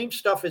get the same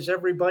stuff as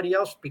everybody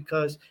else,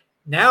 because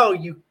now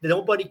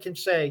nobody can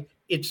say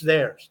it's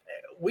theirs.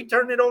 We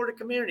turn it over to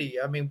community.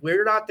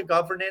 We're not the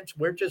governance.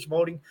 We're just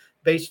voting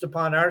based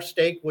upon our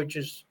stake, which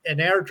is an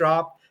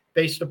airdrop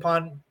based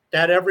upon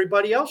that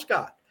everybody else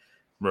got.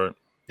 Right.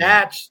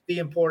 That's the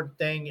important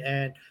thing.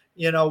 And,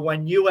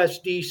 when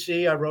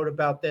USDC, I wrote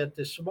about that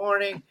this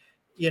morning,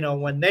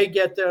 when they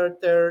get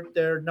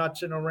their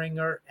nuts in a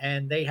ringer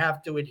and they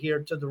have to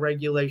adhere to the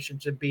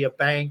regulations and be a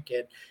bank,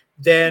 and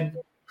then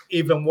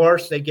even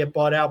worse, they get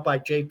bought out by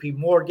JP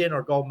Morgan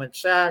or Goldman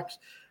Sachs.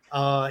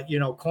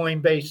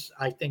 Coinbase,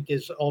 I think,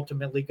 is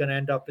ultimately going to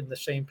end up in the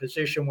same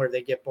position where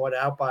they get bought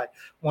out by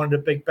one of the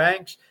big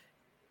banks.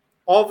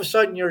 All of a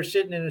sudden, you're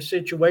sitting in a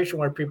situation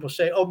where people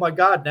say, oh, my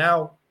God,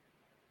 now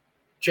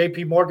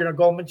JP Morgan or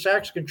Goldman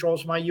Sachs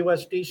controls my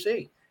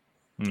USDC.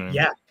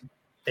 Yeah,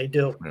 they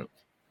do. Yeah.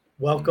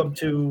 Welcome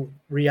to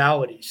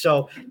reality.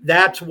 So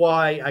that's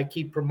why I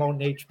keep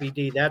promoting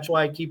HBD. That's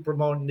why I keep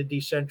promoting the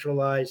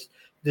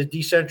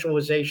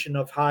decentralization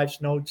of Hive's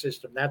node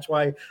system. That's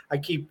why I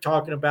keep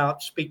talking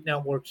about Speak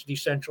Network's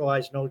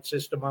decentralized node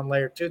system on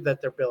layer 2 that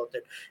they're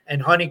building,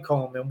 and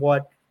Honeycomb, and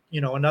what,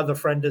 another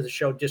friend of the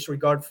show,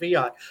 Disregard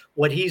Fiat,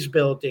 what he's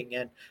building,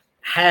 and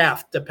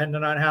Half,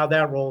 depending on how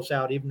that rolls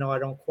out, even though I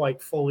don't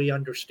quite fully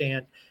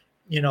understand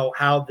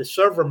how the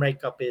server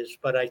makeup is,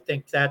 but I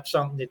think that's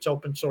something that's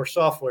open source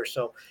software,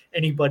 so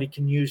anybody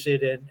can use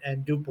it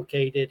and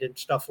duplicate it and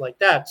stuff like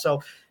that.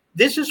 So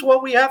this is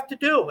what we have to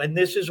do, and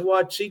this is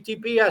what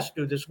CTP has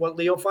to do. This is what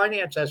Leo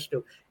Finance has to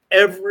do.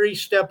 Every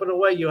step of the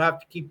way, you have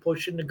to keep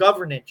pushing the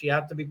governance. You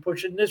have to be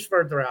pushing this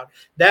further out,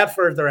 that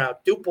further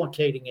out,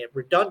 duplicating it,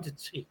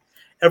 redundancy,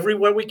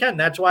 everywhere we can.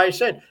 That's why I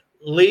said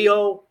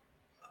Leo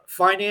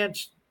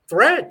Finance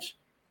threads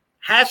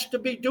has to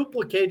be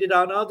duplicated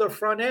on other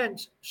front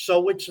ends,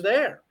 so it's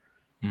there.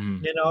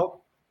 Mm-hmm.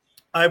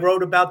 I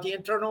wrote about the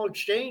internal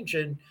exchange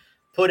and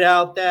put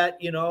out that,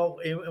 in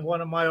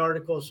one of my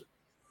articles,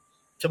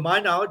 to my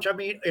knowledge,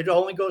 it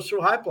only goes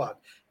through HiveBlog.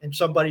 And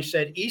somebody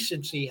said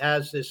Ecency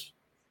has this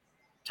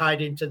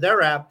tied into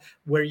their app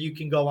where you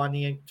can go on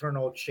the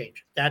internal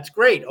exchange. That's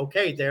great.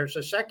 Okay, there's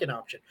a second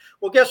option.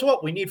 Well, guess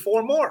what? We need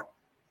 4 more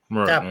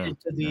tapped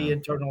into the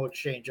internal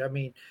exchange.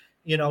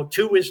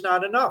 2 is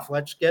not enough.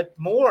 Let's get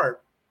more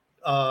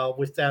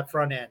with that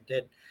front end.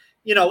 And,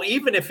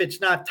 even if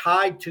it's not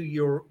tied to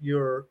your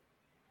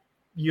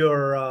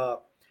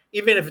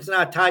even if it's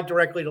not tied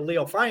directly to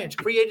Leo Finance,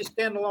 create a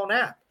standalone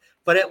app,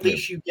 but at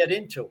least you get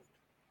into it.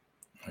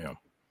 Yeah.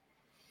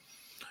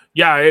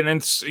 Yeah. And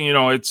it's,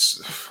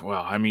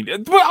 well,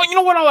 you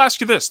know what? I'll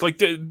ask you this,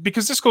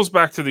 because this goes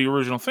back to the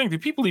original thing. Do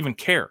people even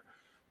care?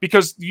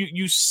 Because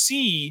you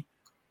see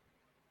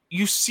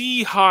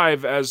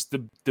Hive as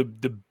the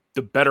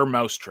better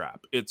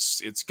mousetrap.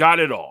 It's got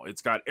it all.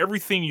 It's got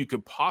everything you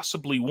could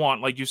possibly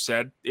want. Like you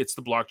said, it's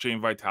the blockchain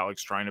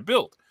Vitalik's trying to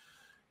build.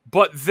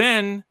 But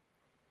then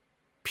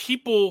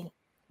people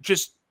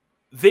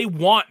they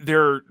want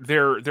their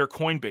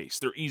Coinbase,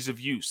 their ease of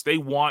use. They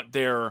want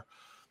their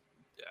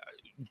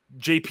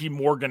JP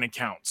Morgan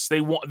accounts.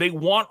 They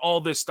want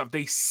all this stuff.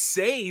 They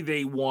say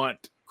they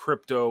want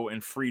crypto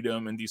and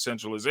freedom and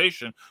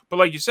decentralization. But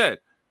like you said,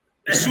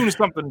 as soon as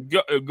something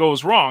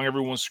goes wrong,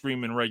 everyone's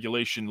screaming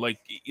regulation. I'll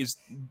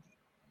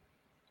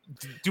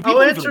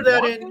answer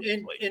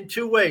that in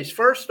 2 ways.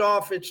 First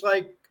off, it's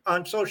like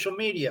on social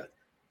media.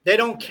 They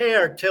don't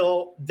care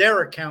till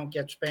their account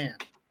gets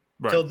banned.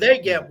 Right. Till they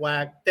get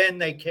whacked, then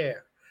they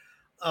care.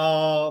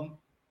 So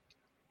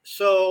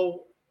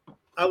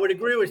I would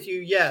agree with you.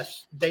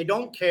 Yes, they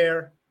don't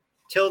care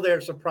till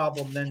there's a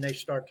problem, then they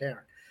start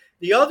caring.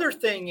 The other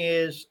thing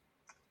is,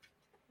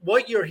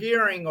 what you're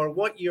hearing or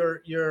what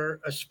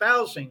you're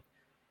espousing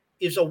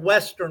is a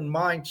Western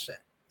mindset,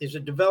 is a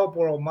developed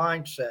world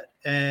mindset.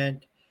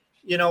 And,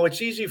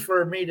 it's easy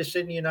for me to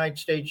sit in the United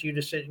States, you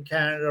to sit in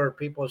Canada, or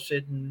people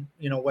sit in,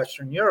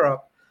 Western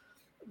Europe,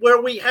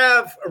 where we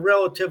have a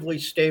relatively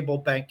stable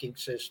banking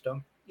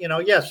system.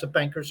 Yes, the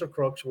bankers are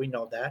crooks. We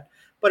know that.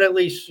 But at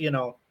least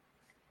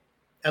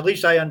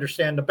I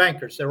understand the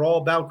bankers. They're all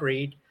about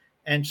greed.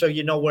 And so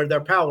where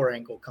their power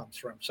angle comes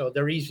from. So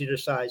they're easy to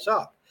size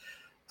up.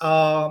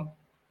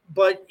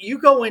 But you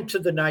go into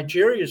the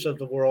Nigerias of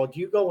the world,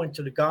 you go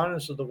into the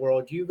Ghanas of the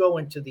world, you go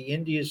into the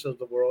Indias of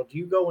the world,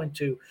 you go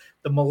into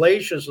the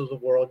Malaysias of the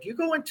world, you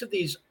go into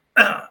these,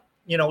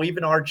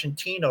 even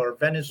Argentina or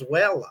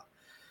Venezuela,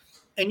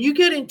 and you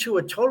get into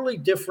a totally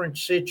different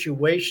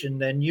situation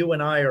than you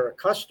and I are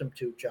accustomed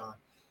to, John.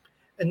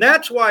 And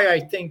that's why I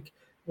think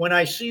when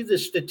I see the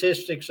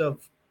statistics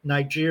of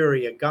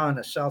Nigeria,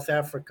 Ghana, South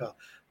Africa,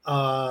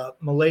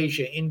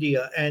 Malaysia,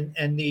 India,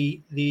 and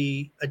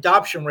the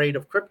adoption rate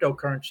of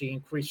cryptocurrency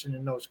increasing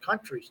in those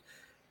countries,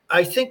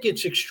 I think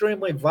it's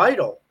extremely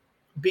vital,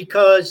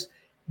 because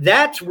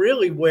that's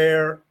really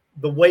where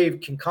the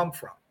wave can come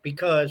from,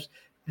 because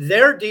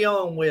they're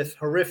dealing with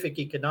horrific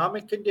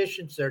economic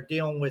conditions. They're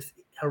dealing with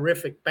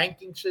horrific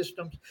banking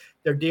systems.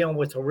 They're dealing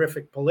with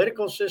horrific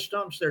political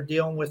systems. They're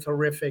dealing with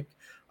horrific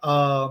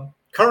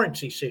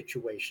currency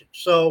situations.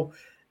 So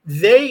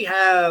they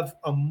have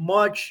a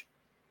much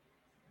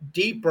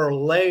deeper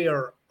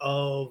layer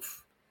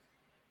of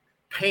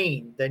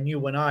pain than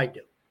you and I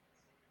do.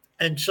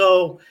 And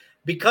so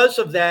because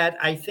of that,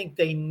 I think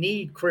they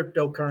need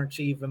cryptocurrency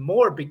even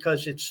more,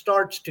 because it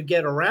starts to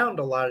get around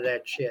a lot of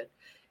that shit.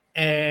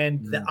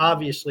 And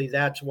obviously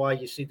that's why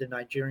you see the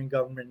Nigerian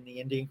government and the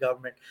Indian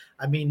government.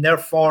 They're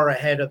far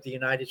ahead of the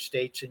United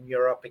States and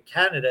Europe and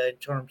Canada in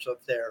terms of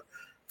their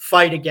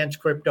fight against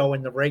crypto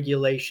and the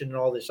regulation and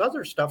all this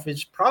other stuff.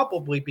 Is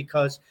probably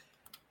because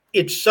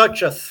it's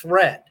such a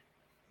threat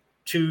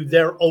to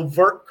their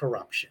overt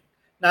corruption.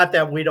 Not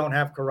that we don't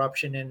have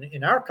corruption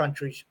in our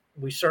countries.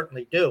 We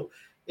certainly do.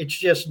 It's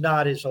just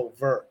not as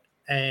overt.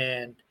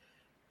 And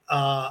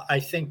I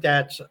think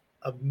that's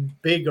a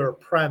bigger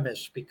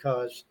premise,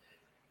 because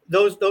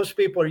those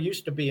people are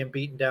used to being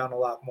beaten down a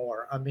lot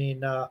more.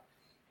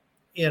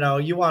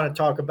 You want to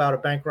talk about a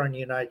bank run in the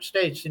United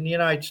States. In the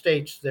United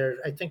States,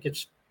 I think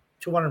it's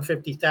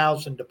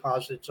 250,000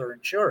 deposits are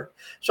insured.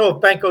 So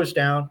if bank goes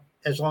down,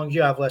 as long as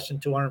you have less than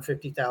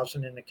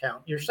 250,000 in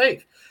account, you're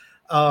safe.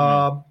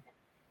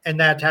 And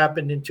that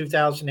happened in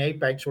 2008.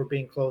 Banks were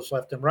being closed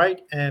left and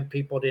right, and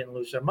people didn't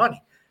lose their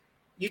money.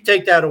 You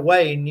take that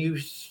away, and you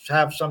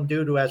have some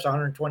dude who has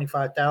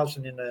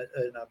 125,000 in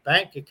a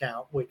bank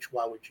account. Which,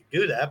 why would you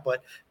do that?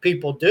 But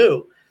people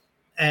do.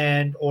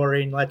 Or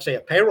in, let's say, a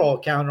payroll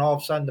account, and all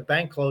of a sudden the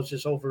bank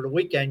closes over the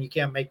weekend, you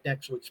can't make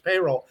next week's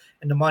payroll,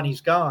 and the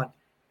money's gone.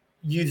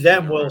 You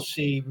then will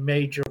see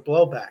major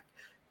blowback.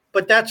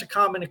 But that's a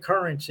common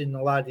occurrence in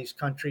a lot of these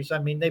countries. I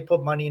mean, they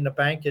put money in the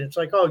bank, and it's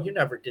like, oh, you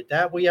never did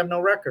that. We have no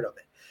record of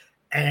it.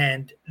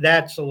 And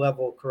that's the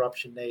level of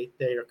corruption they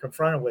are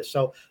confronted with.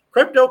 So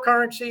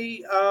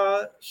cryptocurrency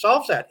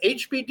solves that.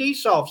 HBD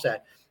solves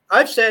that.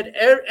 I've said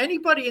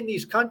anybody in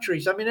these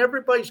countries, I mean,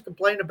 everybody's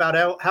complaining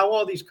about how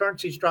all these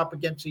currencies drop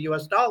against the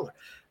US dollar.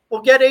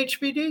 Well, get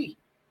HBD.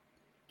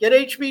 Get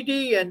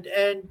HBD,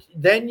 and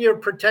then you're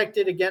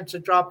protected against a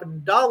drop in the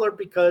dollar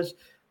because,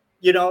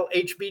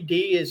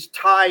 HBD is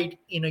tied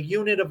in a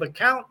unit of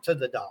account to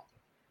the dollar.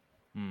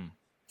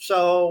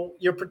 So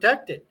you're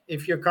protected.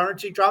 If your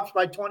currency drops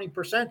by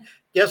 20%,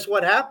 guess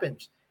what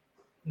happens?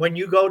 When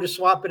you go to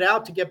swap it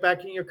out to get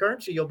back in your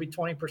currency, you'll be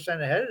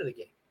 20% ahead of the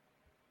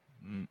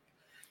game.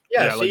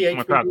 Yeah, see,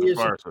 HBD is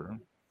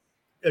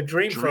a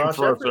dream for us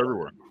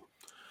everywhere.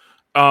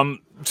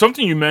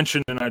 Something you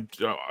mentioned, and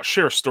I'll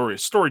share a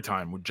story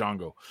time with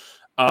Django.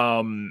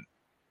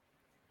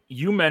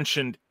 You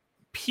mentioned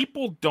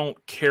people don't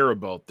care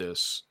about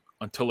this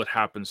until it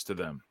happens to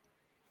them.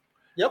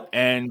 Yep.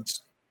 And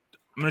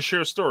I'm going to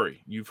share a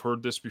story. You've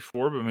heard this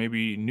before, but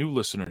maybe new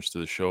listeners to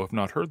the show have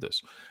not heard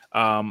this.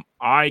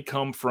 I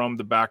come from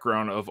the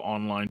background of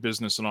online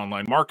business and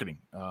online marketing.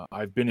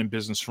 I've been in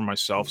business for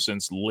myself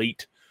since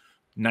late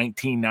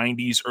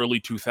 1990s, early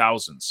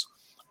 2000s.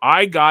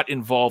 I got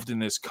involved in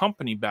this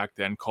company back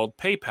then called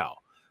PayPal,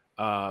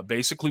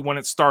 basically when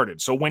it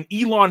started. So when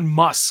Elon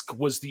Musk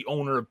was the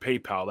owner of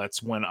PayPal,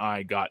 that's when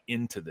I got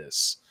into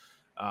this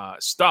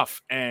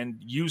stuff and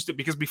used it,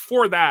 because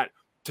before that,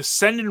 to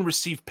send and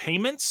receive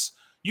payments,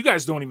 you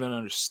guys don't even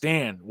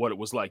understand what it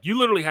was like. You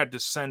literally had to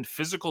send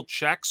physical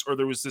checks, or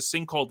there was this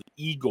thing called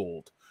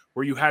e-gold,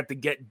 where you had to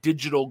get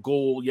digital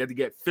gold. You had to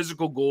get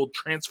physical gold,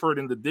 transfer it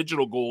into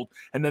digital gold,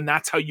 and then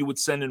that's how you would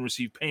send and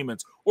receive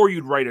payments, or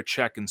you'd write a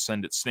check and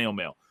send it snail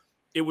mail.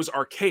 It was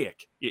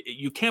archaic.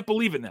 You can't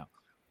believe it now.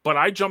 But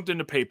I jumped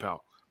into PayPal.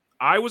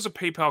 I was a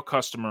PayPal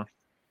customer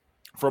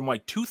from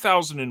like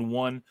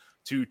 2001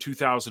 to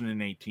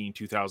 2018,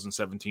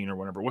 2017, or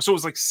whatever. So it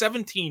was like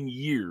 17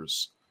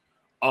 years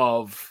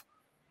of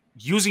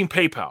using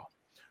PayPal.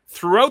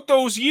 Throughout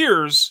those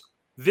years,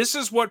 this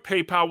is what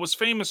PayPal was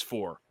famous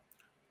for.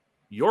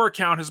 Your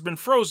account has been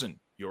frozen.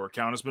 Your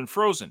account has been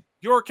frozen.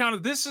 Your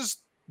account. This is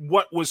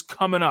what was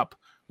coming up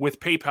with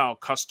PayPal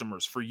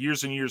customers for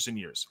years and years and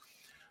years.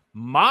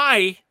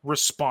 My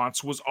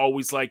response was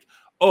always like,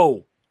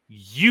 oh,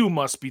 you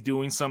must be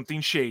doing something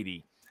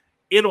shady.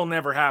 It'll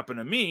never happen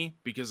to me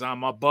because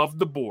I'm above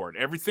the board.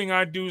 Everything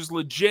I do is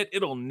legit.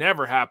 It'll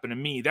never happen to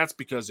me. That's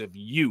because of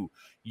you.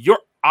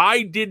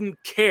 I didn't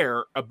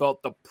care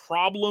about the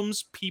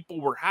problems people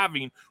were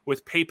having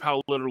with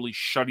PayPal literally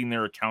shutting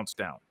their accounts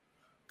down.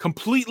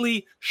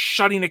 Completely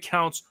shutting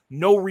accounts,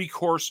 no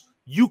recourse.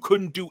 You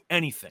couldn't do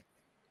anything.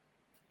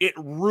 It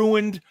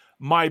ruined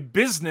my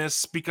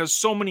business because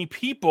so many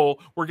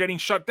people were getting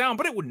shut down,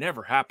 but it would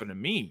never happen to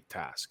me,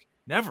 Task.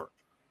 Never.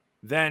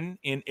 Then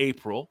in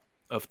April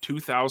of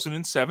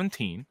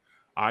 2017,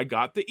 I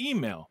got the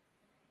email.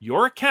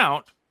 Your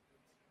account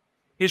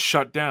is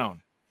shut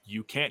down.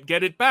 You can't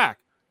get it back.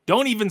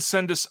 Don't even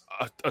send us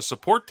a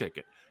support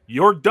ticket.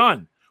 You're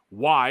done.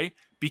 Why?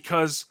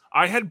 Because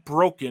I had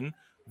broken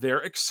their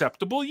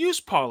acceptable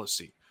use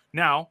policy.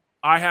 Now,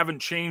 I haven't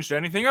changed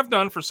anything I've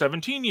done for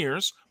 17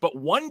 years, but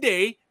one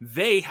day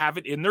they have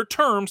it in their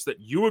terms that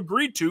you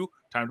agreed to.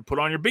 Time to put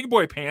on your big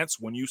boy pants.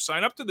 When you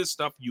sign up to this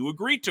stuff, you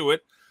agree to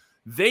it.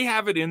 They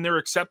have it in their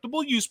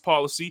acceptable use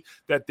policy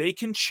that they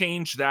can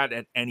change that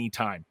at any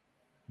time.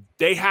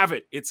 They have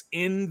it. It's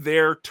in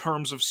their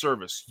terms of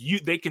service.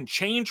 They can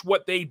change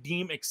what they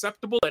deem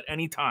acceptable at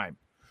any time.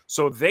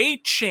 So they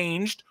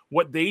changed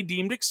what they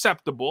deemed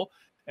acceptable,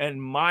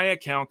 and my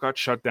account got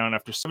shut down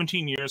after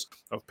 17 years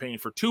of paying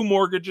for 2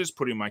 mortgages,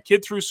 putting my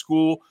kid through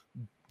school,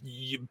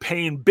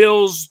 paying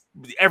bills,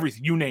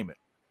 everything, you name it.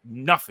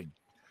 Nothing.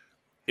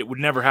 It would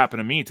never happen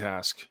to me,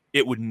 Task.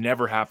 It would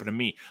never happen to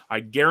me. I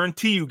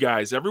guarantee you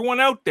guys, everyone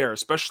out there,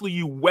 especially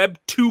you Web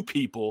 2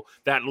 people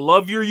that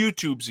love your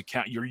YouTube's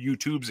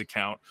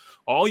account,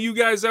 all you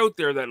guys out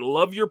there that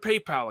love your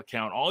PayPal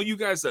account, all you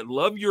guys that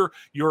love your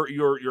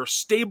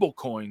stable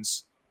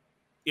coins,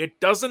 it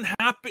doesn't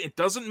happen. It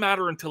doesn't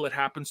matter until it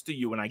happens to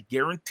you. And I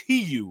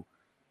guarantee you,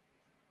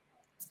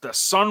 the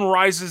sun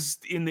rises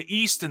in the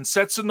east and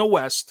sets in the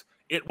west,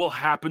 it will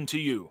happen to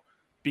you.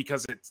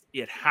 Because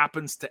it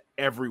happens to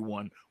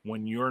everyone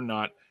when you're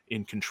not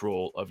in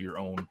control of your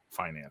own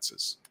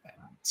finances.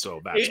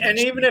 So that's and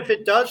even if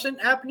it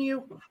doesn't happen to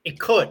you, it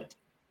could.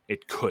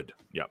 It could.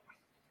 Yep.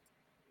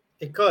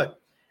 It could.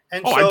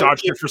 And I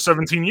dodged it for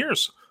 17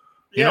 years.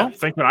 You know,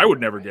 thinking I would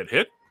never get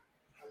hit.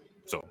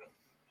 So.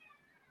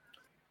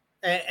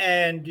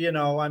 And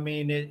I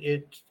mean,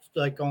 it's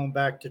like going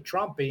back to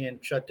Trump being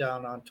shut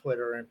down on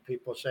Twitter and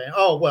people saying,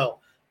 "Oh,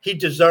 well, he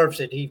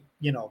deserves it. He,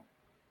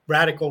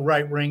 radical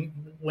right-wing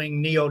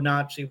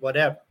neo-Nazi,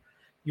 whatever."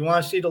 You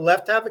want to see the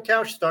left have a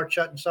couch? Start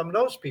shutting some of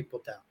those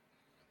people down.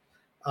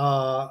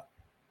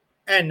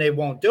 And they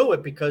won't do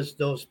it because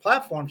those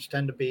platforms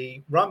tend to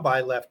be run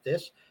by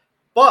leftists.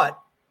 But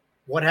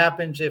what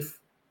happens if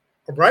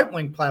a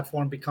right-wing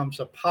platform becomes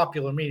a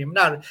popular medium?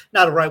 Not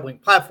a right-wing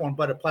platform,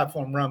 but a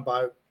platform run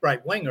by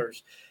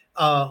right-wingers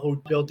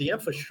who build the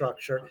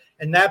infrastructure,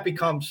 and that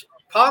becomes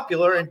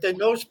popular, and then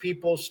those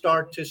people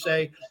start to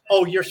say,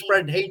 "Oh, you're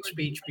spreading hate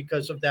speech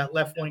because of that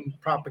left-wing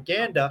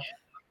propaganda,"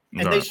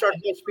 and they start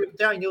those people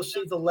down. You'll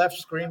see the left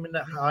screaming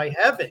to high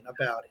heaven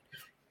about it,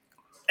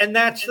 and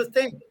that's the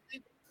thing.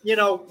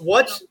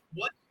 What's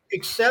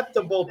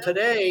acceptable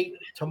today,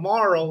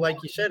 tomorrow, like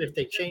you said, if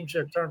they change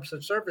their terms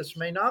of service,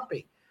 may not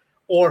be.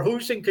 Or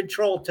who's in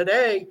control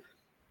today,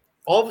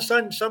 all of a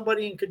sudden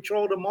somebody in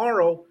control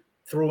tomorrow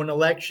through an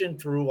election,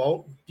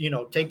 through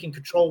taking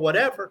control,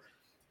 whatever,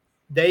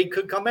 they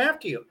could come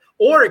after you.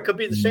 Or it could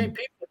be the same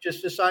people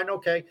just decide,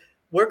 okay,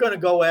 we're going to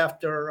go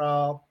after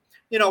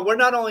we're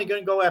not only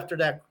going to go after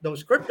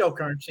those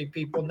cryptocurrency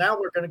people, now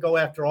we're going to go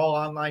after all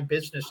online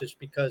businesses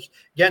because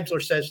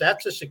Gensler says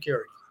that's a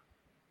security.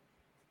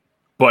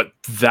 But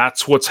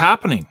that's what's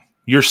happening.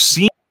 You're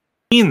seeing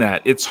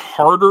that. It's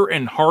harder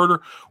and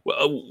harder.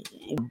 I'm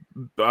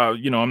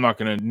not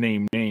going to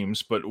name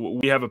names, but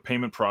we have a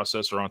payment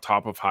processor on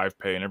top of Hive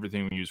Pay and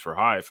everything we use for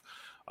Hive.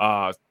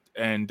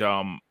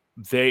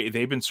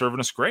 They've been serving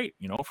us great,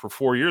 for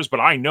 4 years. But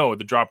I know at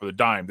the drop of the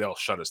dime, they'll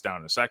shut us down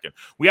in a second.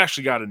 We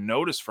actually got a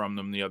notice from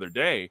them the other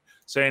day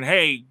saying,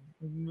 "Hey,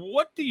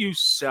 what do you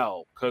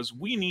sell? Because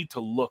we need to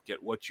look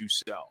at what you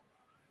sell."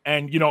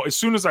 And, as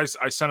soon as I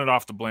sent it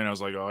off to Blaine, I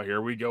was like, "Oh,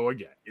 here we go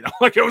again."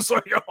 Like it was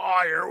like,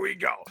 "Oh, here we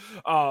go."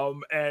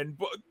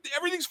 But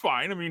everything's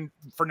fine. I mean,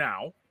 for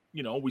now,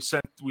 we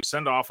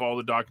send off all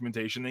the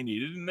documentation they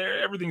needed and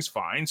everything's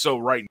fine. So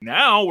right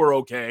now we're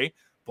okay.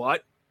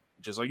 But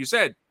just like you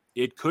said,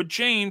 it could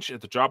change at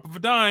the drop of a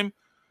dime.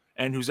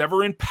 And who's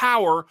ever in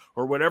power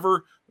or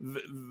whatever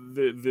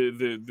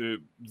the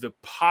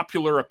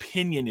popular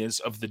opinion is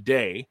of the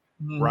day,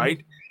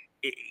 right?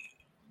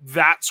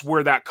 That's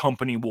where that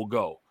company will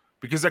go.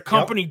 Because a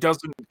company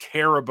doesn't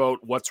care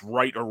about what's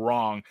right or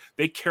wrong.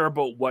 They care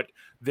about what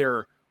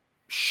their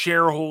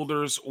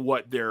shareholders,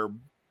 what their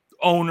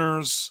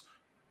owners,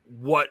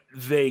 what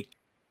they...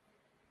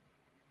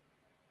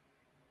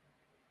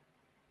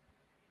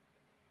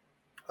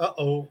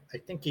 Uh-oh, I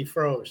think he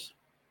froze.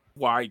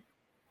 Why,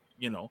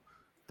 the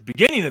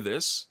beginning of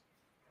this,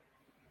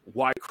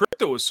 why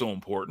crypto is so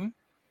important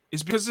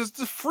is because it's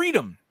the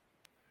freedom.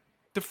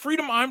 The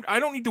freedom, I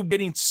don't need to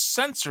getting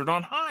censored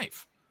on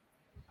Hive.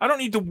 I don't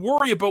need to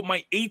worry about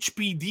my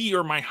HBD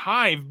or my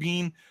Hive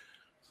being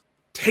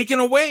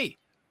taken away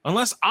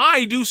unless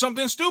I do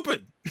something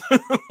stupid.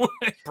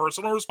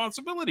 Personal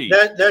responsibility.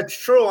 That's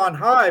true on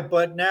Hive,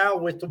 but now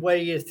with the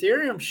way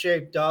Ethereum's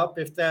shaped up,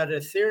 if that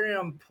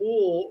Ethereum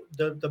pool,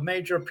 the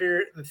major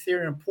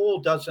Ethereum pool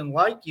doesn't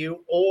like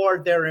you, or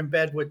they're in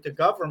bed with the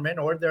government,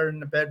 or they're in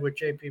bed with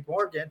JP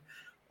Morgan,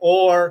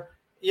 or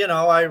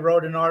I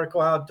wrote an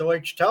article how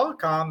Deutsche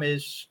Telekom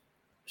is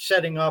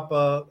setting up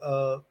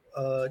a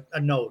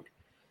node.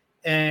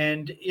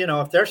 And,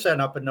 if they're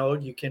setting up a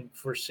node, you can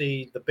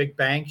foresee the big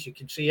banks, you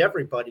can see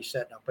everybody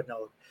setting up a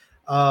node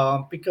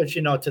because,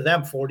 to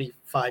them,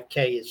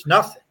 45K is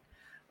nothing.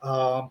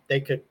 They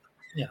could,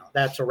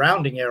 that's a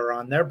rounding error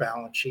on their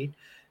balance sheet.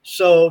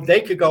 So they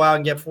could go out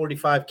and get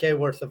 45K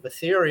worth of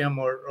Ethereum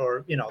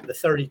or the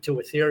 32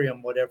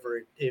 Ethereum,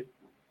 whatever it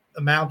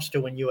amounts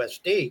to in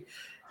USD,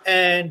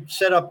 and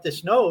set up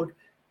this node.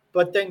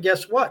 But then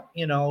guess what?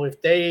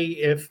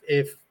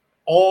 If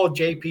all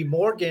JP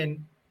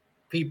Morgan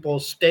people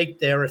stake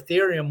their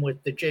Ethereum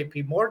with the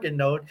JP Morgan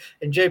node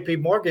and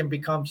JP Morgan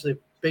becomes the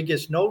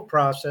biggest node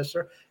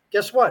processor,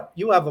 guess what?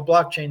 You have a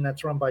blockchain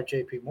that's run by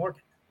JP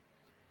Morgan.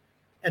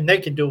 And they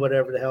can do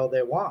whatever the hell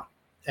they want.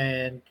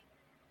 And,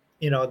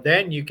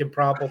 then you can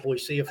probably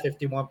see a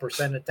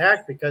 51%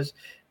 attack because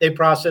they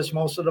process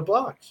most of the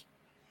blocks.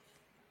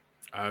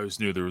 I always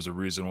knew there was a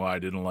reason why I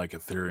didn't like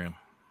Ethereum.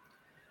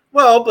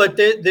 Well, but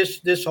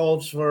this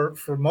holds for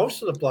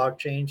most of the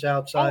blockchains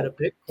outside of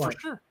Bitcoin. For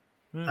sure.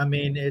 I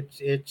mean,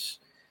 it's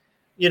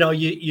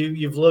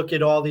you've looked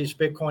at all these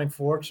Bitcoin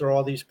forks or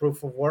all these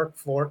proof of work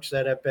forks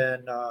that have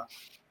been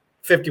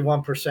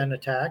 51%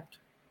 attacked.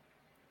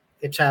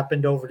 It's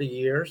happened over the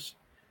years.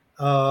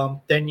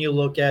 Then you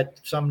look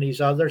at some of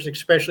these others,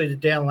 especially the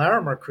Dan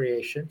Larimer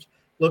creations.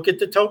 Look at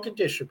the token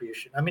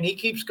distribution. I mean, he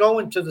keeps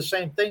going to the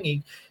same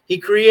thing. He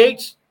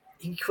creates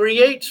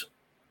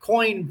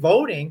coin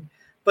voting,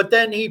 but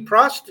then he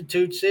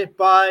prostitutes it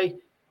by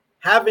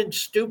having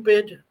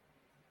stupid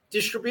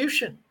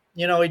distribution.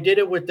 You know, he did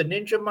it with the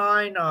Ninja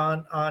Mine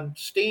on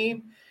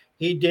Steam.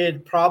 He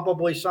did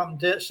probably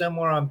something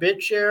similar on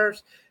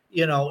BitShares.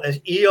 You know, as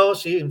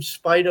EOS, in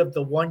spite of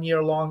the 1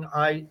 year long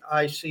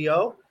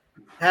ICO,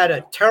 had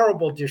a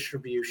terrible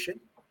distribution.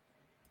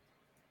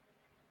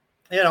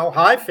 You know,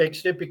 Hive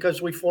fixed it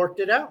because we forked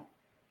it out.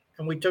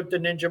 And we took the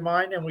Ninja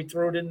Mine and we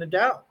threw it in the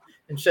DAO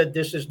and said,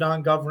 this is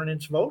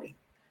non-governance voting.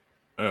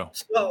 Oh.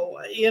 So,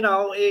 you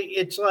know,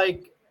 it's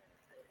like,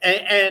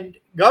 and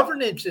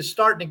governance is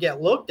starting to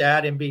get looked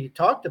at and be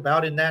talked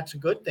about, and that's a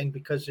good thing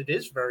because it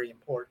is very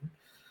important.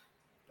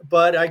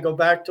 But I go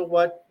back to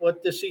what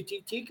the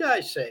CTT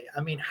guys say.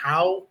 I mean,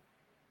 how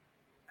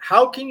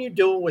can you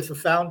do it with a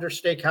founder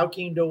stake? How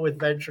can you do it with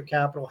venture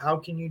capital? How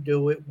can you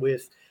do it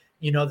with,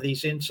 you know,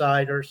 these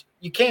insiders?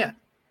 You can't.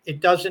 It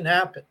doesn't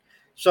happen.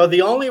 So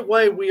the only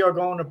way we are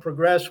going to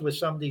progress with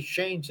some of these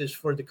chains is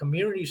for the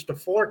communities to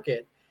fork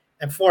it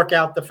and fork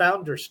out the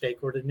founder stake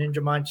or the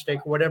Ninja Mine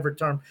stake, or whatever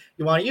term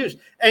you want to use.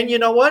 And you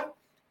know what?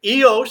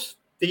 EOS,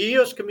 the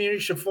EOS community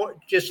should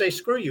just say,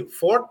 screw you,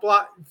 fork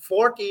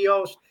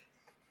EOS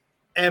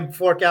and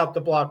fork out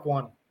the Block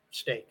One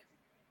stake.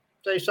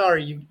 Say,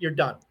 sorry, you're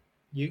done.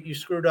 You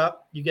screwed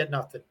up. You get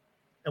nothing.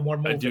 And we're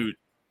moving. Dude,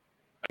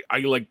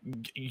 I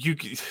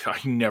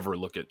never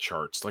look at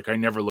charts. Like, I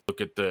never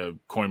look at the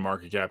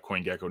CoinMarketCap,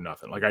 CoinGecko,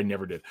 nothing. Like, I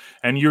never did.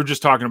 And you're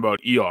just talking about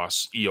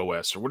EOS,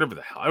 or whatever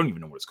the hell. I don't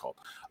even know what it's called.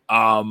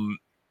 And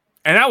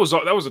that was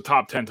a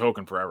top 10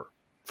 token forever.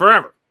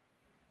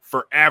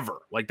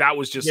 Like, that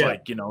was just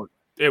like, you know,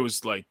 it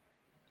was like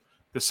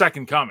the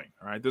second coming.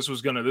 All right. This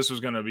was gonna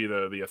be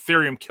the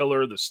Ethereum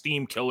killer, the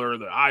Steam killer,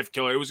 the Hive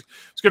killer. It was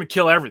gonna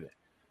kill everything.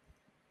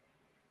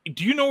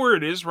 Do you know where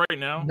it is right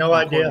now? No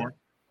idea.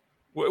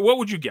 What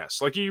would you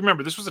guess? Like, you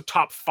remember, this was a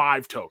top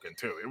 5 token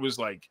too. It was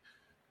like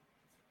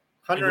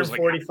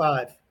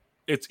 145.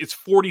 It's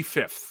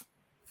 45th.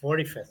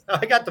 45th.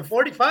 I got the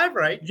 45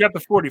 right. You got the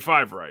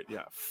 45 right.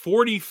 Yeah,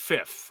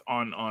 45th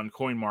on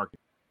CoinMarket.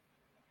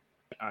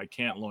 I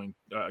can't load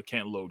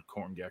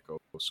CoinGecko,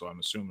 so I'm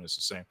assuming it's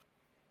the same.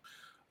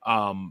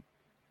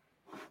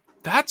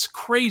 That's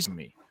crazy to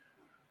me.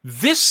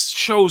 This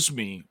shows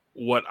me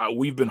what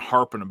we've been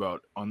harping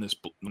about on this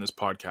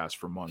podcast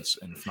for months,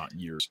 and if not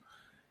years.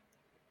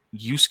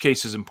 Use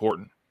case is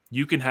important.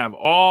 You can have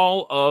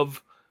all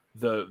of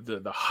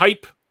the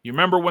hype. You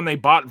remember when they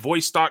bought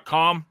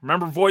voice.com?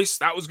 Remember Voice?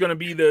 That was going to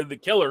be the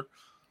killer.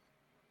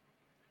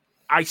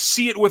 I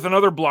see it with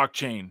another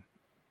blockchain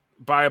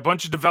by a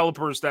bunch of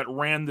developers that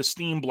ran the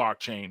Steam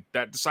blockchain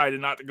that decided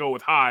not to go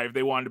with Hive.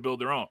 They wanted to build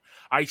their own.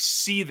 I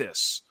see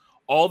this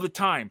all the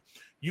time.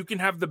 You can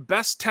have the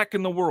best tech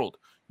in the world.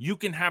 You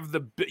can have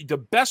the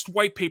best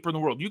white paper in the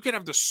world. You can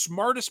have the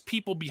smartest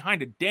people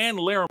behind it. Dan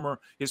Larimer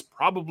is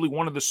probably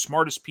one of the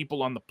smartest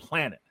people on the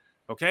planet.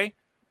 Okay?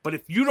 But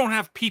if you don't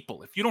have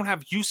people, if you don't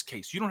have use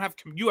case, you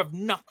have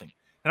nothing.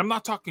 And I'm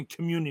not talking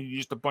community,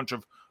 just a bunch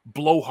of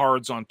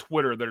blowhards on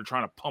Twitter that are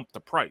trying to pump the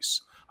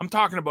price. I'm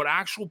talking about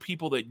actual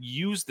people that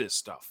use this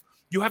stuff.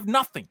 You have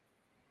nothing.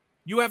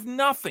 You have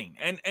nothing.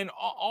 And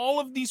all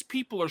of these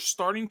people are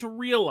starting to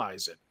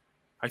realize it.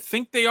 I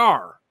think they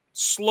are,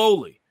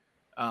 slowly.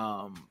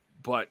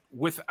 But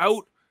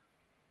without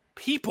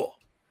people,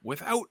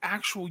 without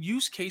actual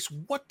use case,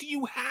 what do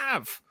you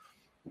have?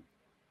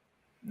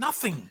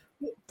 Nothing.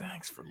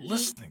 Thanks for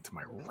listening to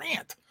my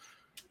rant.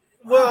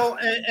 Well,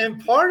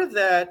 and part of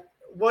that,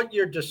 what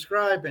you're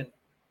describing,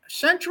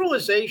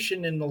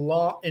 centralization in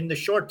the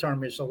short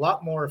term is a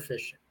lot more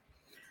efficient.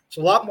 It's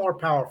a lot more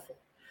powerful.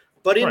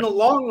 But in the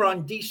long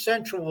run,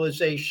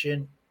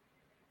 decentralization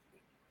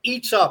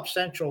eats up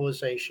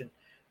centralization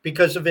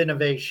because of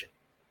innovation.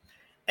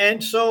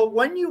 And so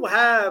when you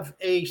have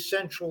a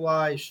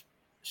centralized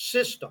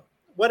system,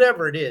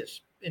 whatever it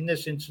is, in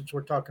this instance,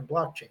 we're talking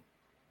blockchain,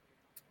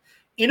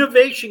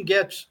 innovation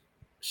gets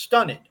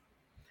stunted.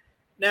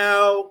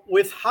 Now,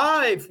 with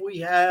Hive, we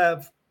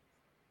have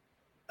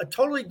a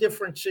totally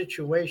different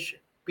situation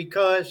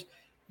because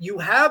you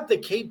have the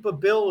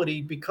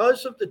capability,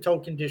 because of the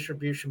token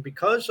distribution,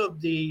 because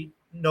of the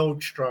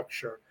node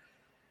structure,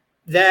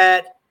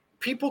 that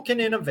people can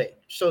innovate.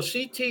 So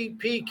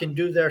CTP can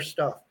do their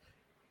stuff.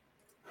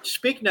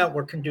 Speak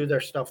Network can do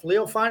their stuff.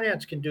 Leo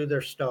Finance can do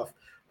their stuff.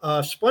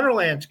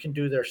 Splinterlands can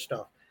do their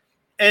stuff.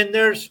 And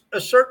there's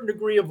a certain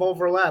degree of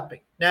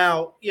overlapping.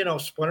 Now, you know,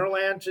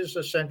 Splinterlands is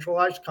a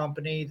centralized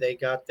company. They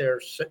got their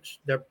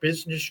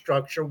business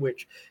structure,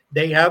 which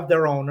they have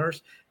their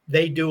owners.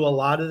 They do a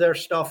lot of their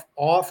stuff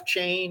off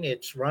chain.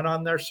 It's run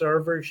on their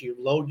servers. You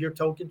load your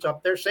tokens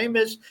up there. Same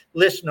as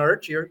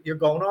Listnerds. You're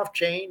going off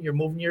chain. You're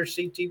moving your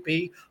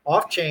CTP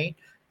off chain.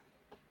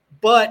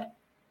 But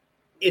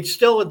it's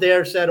still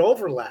there's that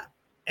overlap.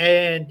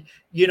 And,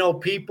 you know,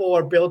 people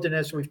are building,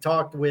 as we've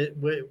talked with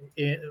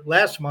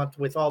last month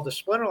with all the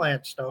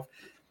Splinterland stuff,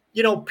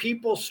 you know,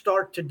 people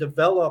start to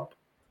develop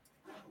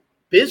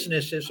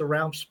businesses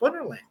around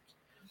Splinterland.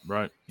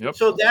 Right. Yep.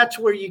 So that's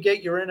where you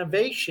get your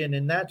innovation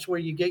and that's where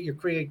you get your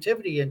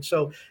creativity. And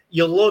so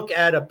you look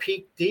at a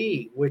Peak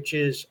D, which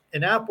is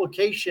an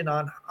application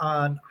on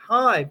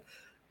Hive,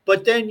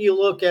 But then you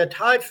look at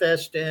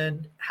HiveFest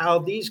and how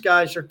these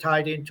guys are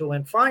tied into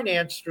and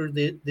financed through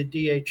the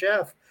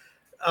DHF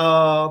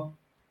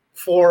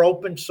for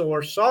open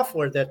source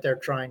software that they're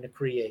trying to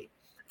create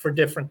for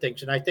different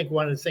things. And I think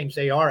one of the things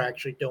they are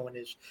actually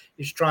doing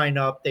is trying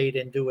to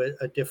update and do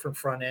a different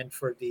front end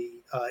for the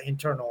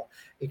internal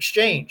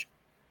exchange.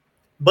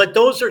 But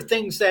those are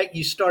things that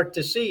you start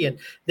to see. And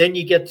then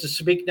you get to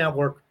Speak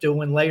Network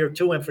doing layer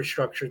 2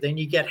 infrastructure. Then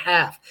you get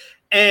Half.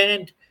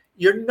 And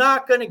you're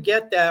not going to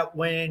get that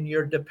when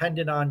you're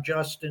dependent on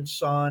Justin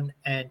Sun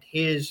and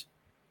his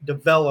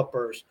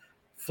developers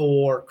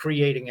for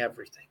creating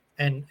everything.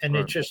 And Right.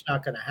 It's just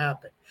not going to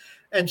happen.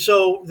 And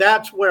so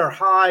that's where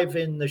Hive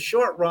in the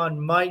short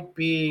run might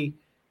be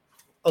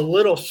a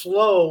little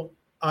slow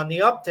on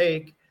the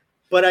uptake.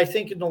 But I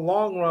think in the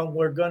long run,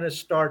 we're going to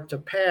start to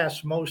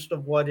pass most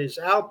of what is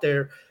out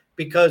there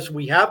because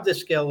we have the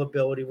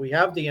scalability, we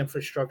have the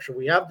infrastructure,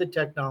 we have the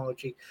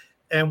technology,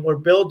 and we're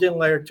building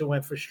layer 2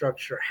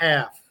 infrastructure,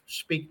 Half,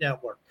 Speak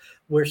Network.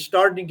 We're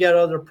starting to get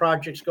other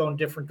projects going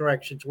different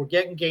directions. We're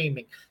getting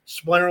gaming.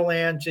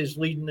 Splinterlands is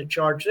leading the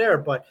charge there,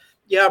 but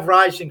you have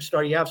Rising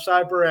Star, you have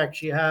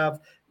CyberX, you have,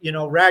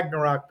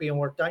 Ragnarok being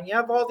worked on. You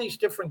have all these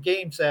different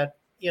games that,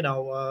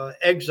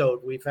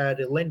 Exode, we've had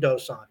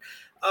Lindos on,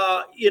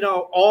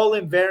 all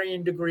in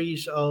varying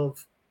degrees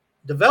of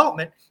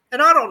development.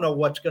 And I don't know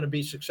what's going to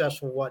be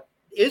successful, what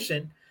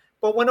isn't.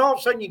 But when all of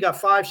a sudden you got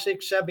 5,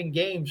 6, 7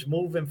 games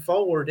moving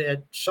forward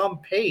at some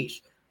pace,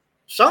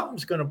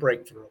 something's going to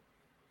break through.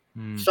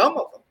 Some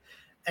of them.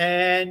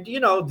 And,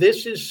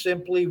 this is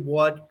simply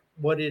what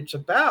it's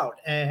about.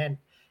 And,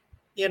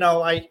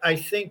 I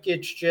think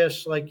it's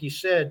just like you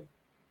said,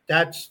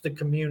 that's the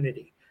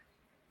community,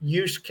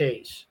 use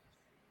case,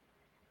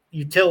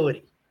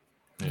 utility.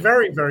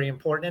 Very, very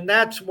important. And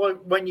that's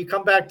what, when you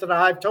come back to the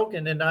Hive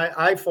token, and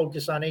I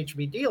focus on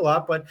HBD a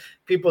lot, but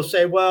people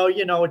say, well,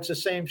 it's the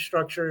same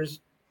structure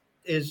as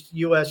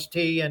UST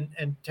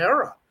and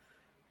Terra.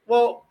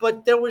 Well,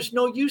 but there was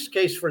no use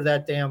case for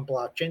that damn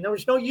blockchain. There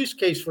was no use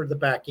case for the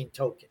backing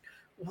token.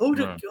 Who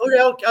the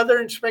hell, other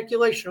than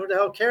speculation, who the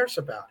hell cares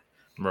about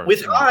it? Right.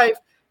 With Hive,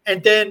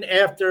 and then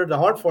after the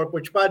Hardfork,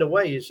 which by the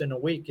way is in a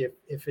week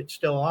if it's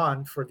still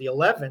on for the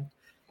 11th,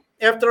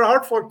 after a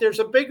Hardfork, there's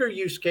a bigger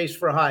use case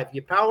for Hive.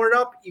 You power it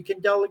up, you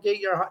can delegate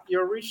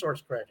your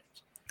resource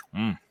credits.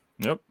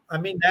 Yep. I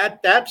mean,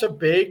 that's a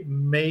big,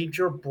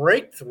 major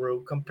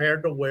breakthrough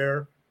compared to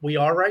where we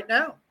are right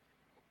now.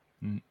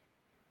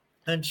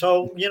 And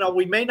so,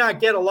 we may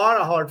not get a lot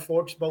of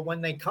Hardforks, but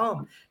when they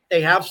come,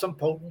 they have some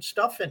potent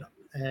stuff in them.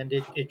 And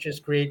it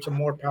just creates a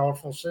more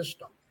powerful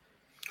system.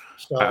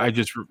 So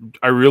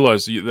I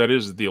realized that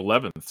is the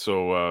 11th.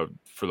 So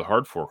for the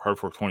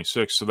Hardfork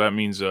 26. So that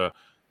means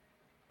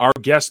our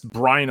guest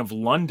Brian of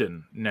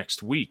London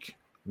next week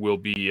will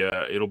be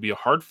it'll be a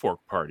Hardfork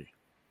party.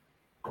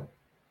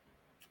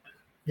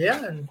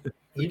 Yeah, and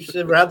he's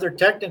a rather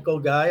technical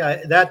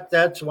guy.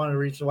 That's one of the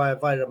reasons why I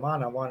invited him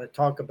on. I want to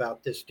talk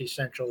about this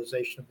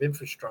decentralization of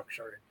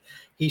infrastructure. And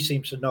he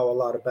seems to know a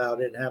lot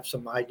about it and have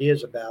some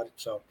ideas about it.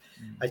 So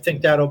I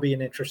think that'll be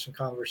an interesting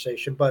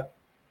conversation. But,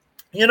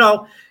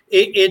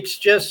 it's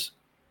just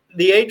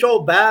the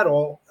age-old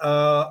battle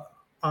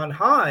on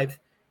Hive.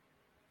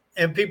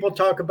 And people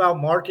talk about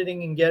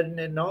marketing and getting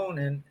it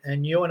known.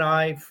 And you and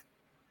I,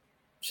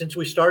 since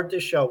we started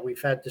this show,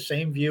 we've had the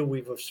same view.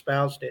 We've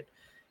espoused it.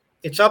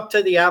 It's up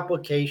to the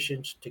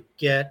applications to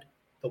get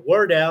the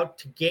word out,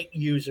 to get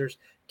users,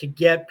 to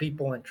get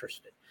people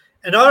interested.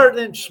 And other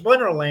than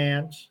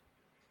Splinterlands,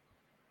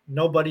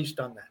 nobody's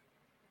done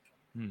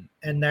that.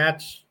 And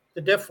that's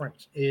the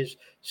difference is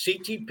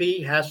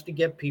CTP has to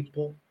get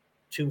people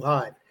to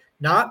Hive.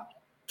 Not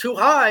to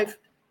Hive.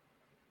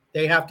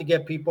 They have to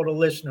get people to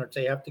listeners.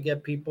 They have to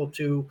get people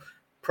to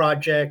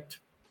project,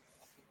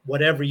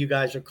 whatever you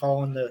guys are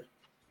calling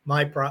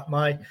my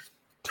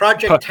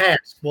Project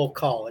Task, we'll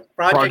call it.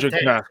 Project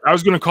Task. I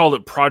was going to call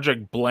it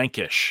Project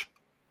Blankish.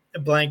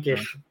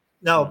 Blankish.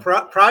 No,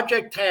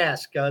 Project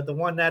Task, the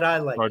one that I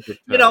like. Project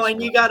and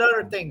Task. You got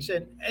other things.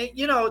 And,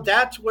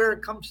 that's where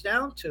it comes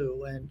down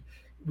to. And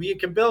you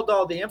can build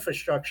all the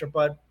infrastructure,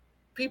 but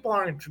people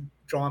aren't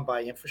drawn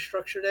by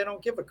infrastructure. They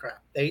don't give a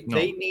crap. They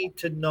need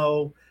to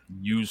know.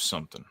 Use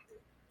something.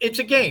 It's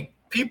a game.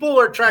 People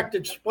are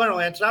attracted to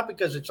Splinterlands, not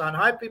because it's on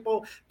Hive.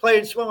 People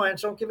playing Splinterlands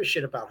don't give a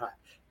shit about Hive.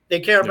 They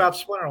care about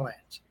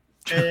Splinterlands,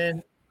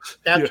 and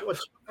that's what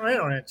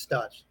Splinterlands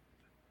does.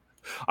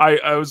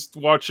 I was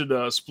watching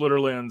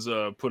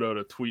Splinterlands put out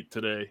a tweet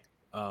today,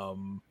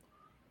 and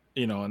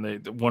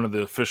one of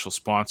the official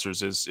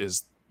sponsors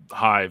is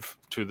Hive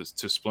to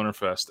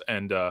Splinterfest,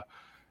 and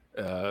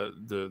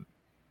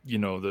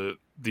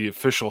the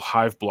official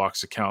Hive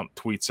Blocks account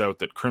tweets out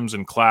that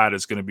Crimson Clad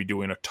is going to be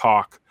doing a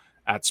talk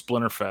at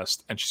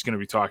Splinterfest, and she's going to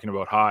be talking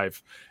about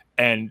Hive,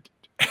 and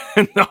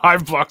the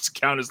Hive Blocks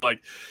account is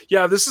like,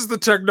 yeah, this is the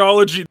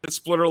technology that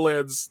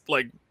Splinterlands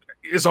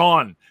is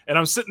on. And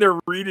I'm sitting there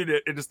reading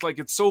it, and it's like,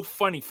 it's so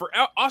funny for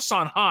us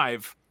on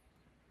Hive.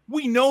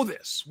 We know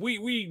this.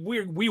 We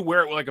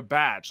wear it like a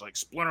badge. Like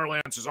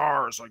Splinterlands is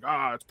ours. Like,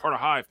 it's part of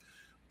Hive.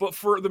 But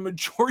for the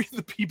majority of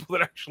the people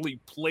that actually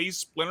play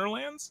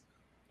Splinterlands,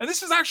 and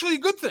this is actually a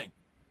good thing,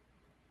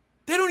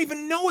 they don't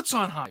even know it's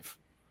on Hive.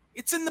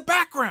 It's in the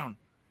background.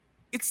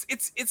 It's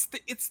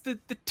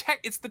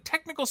the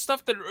technical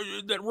stuff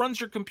that runs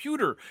your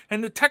computer,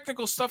 and the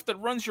technical stuff that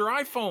runs your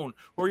iPhone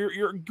or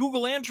your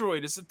Google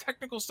Android. It's the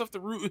technical stuff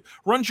that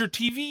runs your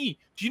TV.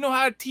 Do you know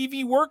how a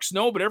TV works?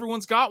 No, but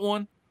everyone's got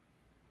one.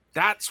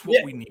 That's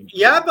what we need.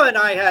 Yabba and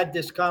I had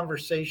this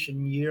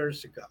conversation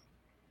years ago,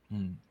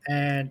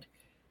 and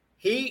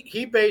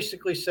he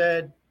basically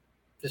said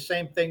the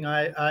same thing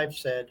I've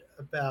said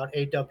about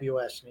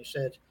AWS, and he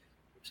said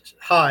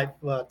Hive.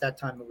 Well, at that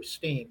time it was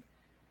Steam.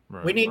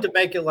 Right. We need to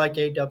make it like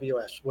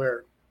AWS,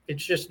 where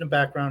it's just in the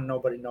background,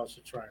 nobody knows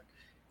it's running.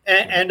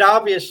 And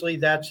obviously,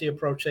 that's the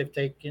approach they've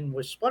taken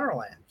with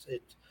Splinterlands.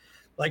 It's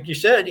like you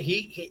said,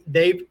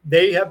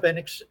 they have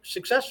been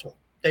successful.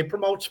 They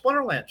promote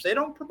Splinterlands. They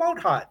don't promote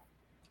Hive.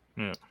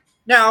 Yeah.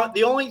 Now,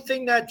 the only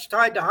thing that's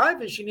tied to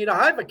Hive is you need a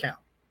Hive account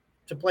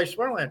to play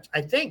Splinterlands,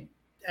 I think.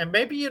 And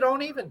maybe you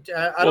don't even.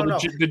 I don't know.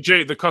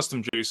 The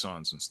custom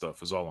JSONs and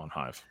stuff is all on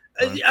Hive.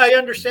 Right? I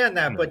understand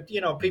that, but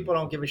people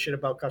don't give a shit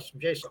about custom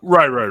JSON.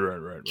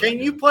 Right. Can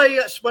you play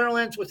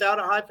Splinterlands without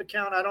a Hive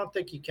account? I don't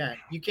think you can.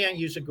 You can't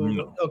use a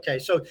Google. No. Okay,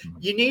 so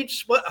you need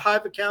a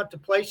Hive account to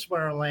play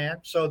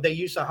Splinterlands. So they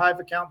use a Hive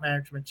account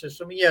management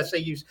system. Yes, they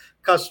use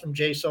custom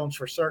JSONs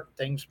for certain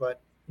things, but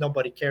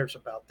nobody cares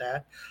about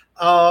that.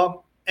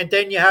 And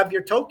then you have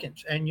your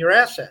tokens and your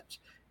assets.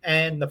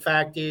 And the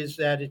fact is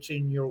that it's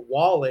in your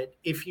wallet.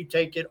 If you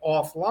take it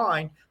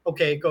offline,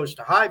 okay, it goes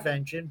to Hive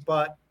Engine,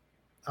 but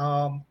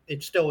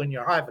it's still in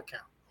your Hive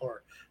account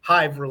or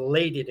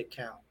Hive-related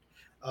account.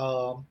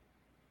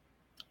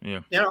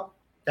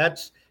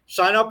 That's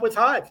sign up with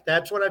Hive.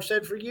 That's what I've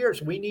said for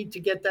years. We need to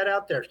get that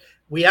out there.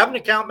 We have an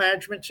account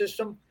management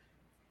system.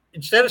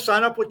 Instead of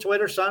sign up with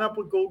Twitter, sign up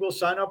with Google,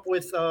 sign up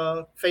with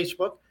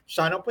Facebook,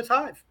 sign up with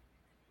Hive.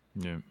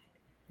 Yeah.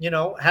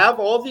 Have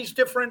all these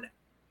different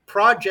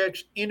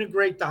projects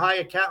integrate the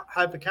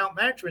Hive account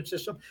management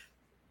system.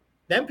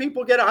 Then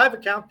people get a Hive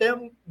account.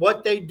 Then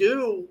what they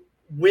do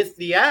with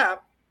the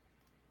app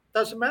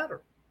doesn't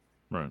matter.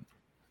 Right.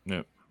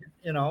 Yeah.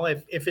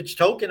 If it's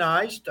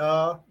tokenized,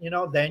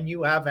 then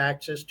you have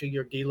access to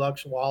your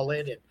Deluxe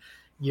wallet and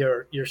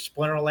your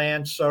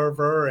Splinterland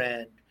server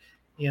and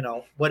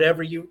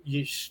whatever your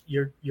List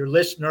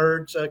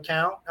Nerds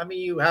account. I mean,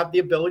 you have the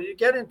ability to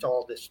get into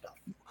all this stuff.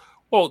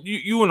 Well,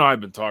 you and I have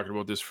been talking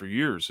about this for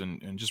years,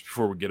 and just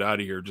before we get out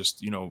of here,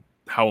 just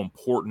how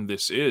important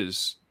this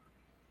is,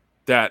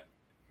 that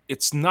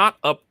it's not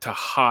up to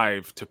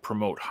Hive to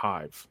promote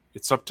Hive.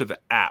 It's up to the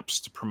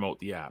apps to promote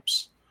the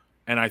apps.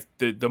 And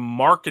the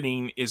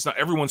marketing is not,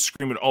 everyone's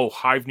screaming, oh,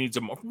 Hive needs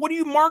what are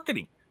you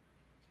marketing?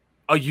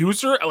 A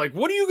user? Like,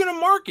 what are you going to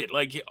market?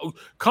 Like,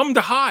 come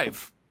to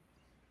Hive.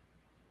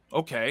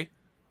 Okay.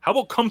 How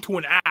about come to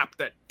an app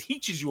that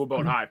teaches you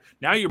about Hive?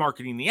 Now you're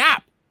marketing the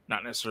app,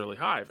 not necessarily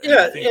Hive.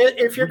 Yeah,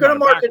 if you're going to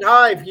market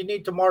Hive, you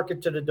need to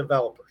market to the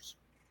developers.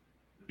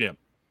 Yeah.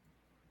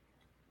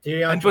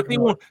 But they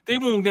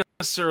won't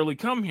necessarily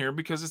come here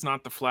because it's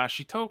not the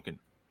flashy token.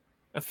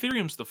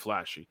 Ethereum's the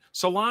flashy.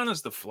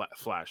 Solana's the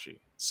flashy.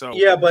 So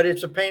yeah, but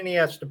it's a pain in the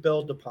ass to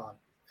build upon.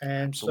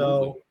 And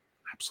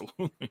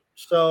absolutely.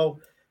 So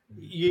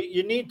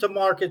you need to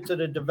market to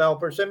the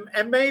developers,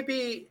 and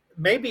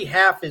maybe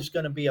half is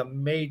going to be a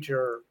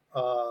major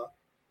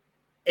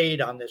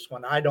aid on this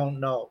one. I don't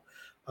know.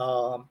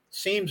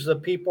 Seems the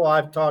people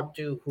I've talked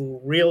to who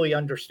really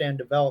understand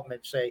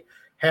development say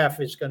half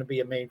is going to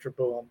be a major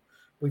boom.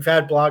 We've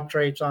had Block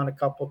Trades on a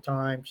couple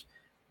times.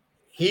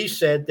 He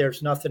said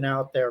there's nothing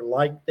out there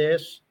like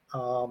this.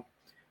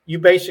 You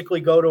basically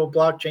go to a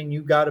blockchain,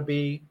 you got to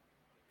be,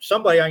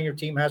 somebody on your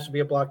team has to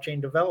be a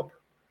blockchain developer.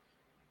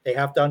 They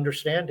have to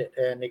understand it.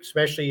 And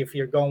especially if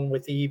you're going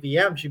with the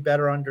EVMs, you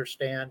better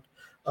understand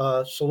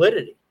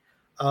Solidity.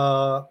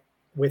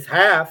 With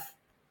half,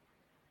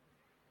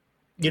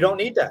 you don't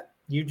need that.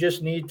 You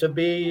just need to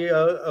be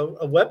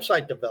a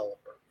website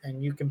developer,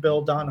 and you can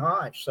build on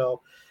Hive.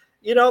 So,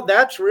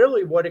 that's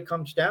really what it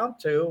comes down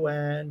to.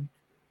 And,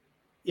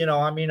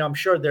 I'm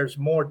sure there's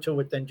more to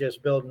it than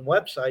just building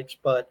websites,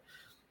 but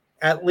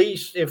at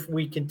least if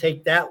we can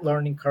take that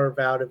learning curve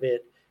out of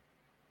it,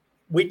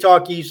 we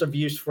talk ease of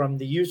use from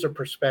the user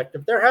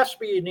perspective. There has to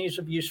be an ease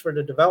of use for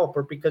the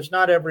developer because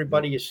not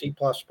everybody is C++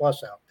 out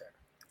there.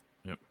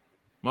 Yep.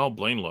 Well,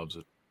 Blaine loves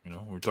it. We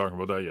were talking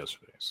about that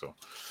yesterday. So,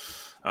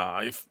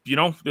 if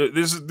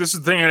this is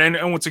the thing,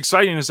 and what's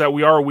exciting is that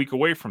we are a week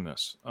away from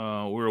this.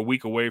 We're a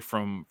week away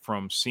from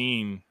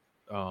seeing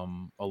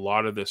a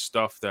lot of this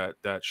stuff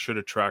that should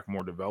attract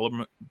more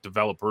development,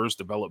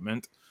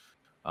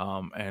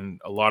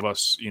 and a lot of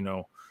us,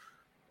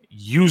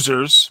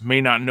 users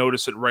may not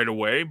notice it right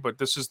away, but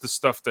this is the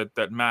stuff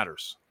that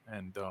matters,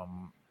 and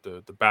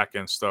the back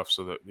end stuff,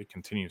 so that it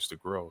continues to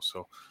grow.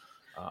 So,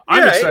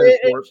 I'm excited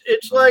for it.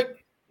 It's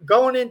like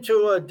going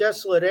into a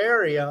desolate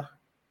area.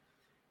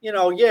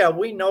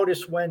 We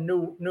notice when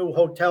new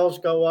hotels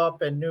go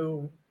up and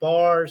new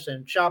bars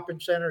and shopping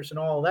centers and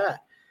all that.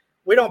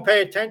 we don't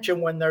pay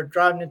attention when they're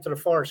driving into the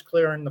forest,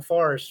 clearing the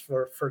forest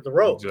for the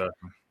road.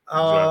 Exactly.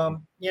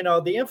 You know,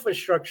 the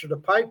infrastructure, the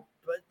pipe,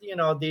 you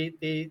know,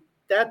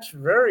 that's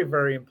very,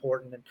 very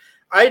important. And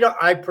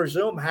I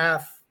presume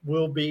half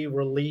will be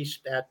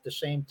released at the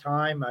same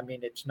time. I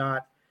mean, it's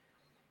not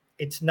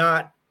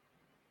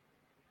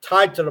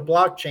tied to the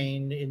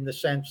blockchain in the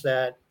sense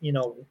that, you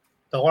know,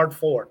 the hard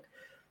fork,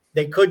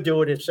 they could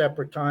do it at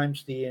separate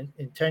times. The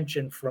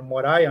intention, from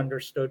what I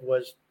understood,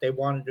 was they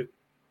wanted to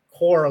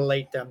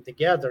correlate them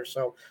together.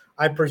 So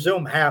I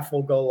presume half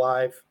will go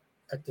live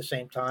at the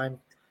same time.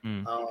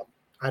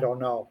 I don't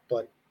know,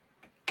 but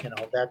you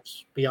know,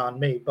 that's beyond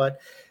me. But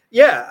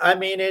yeah, I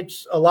mean,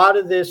 it's a lot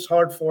of this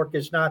hard fork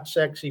is not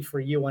sexy for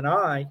you and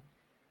I.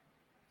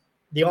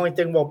 The only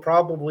thing we'll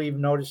probably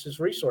even notice is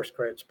resource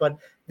credits, but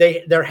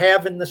they're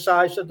having the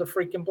size of the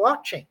freaking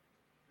blockchain,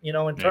 you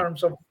know, in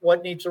terms of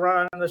what needs to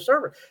run on the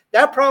server.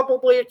 That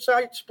probably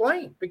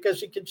explained,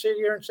 because you can sit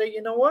here and say,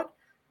 you know what,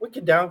 we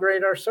can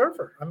downgrade our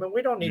server. I mean,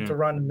 we don't need to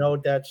run a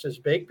node that's as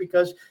big,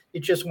 because it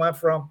just went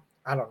from,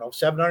 I don't know,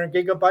 700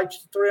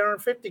 gigabytes to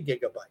 350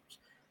 gigabytes.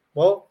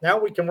 Well, now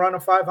we can run a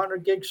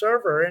 500 gig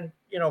server and,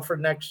 you know, for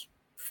the next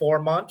 4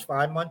 months,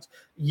 5 months,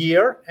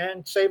 year,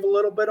 and save a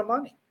little bit of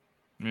money.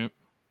 Yep.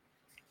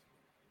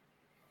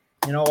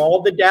 You know,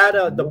 all the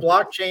data, the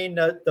blockchain,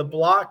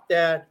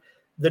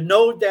 the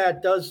node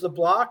that does the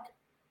block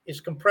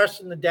is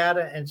compressing the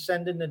data and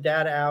sending the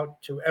data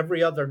out to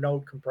every other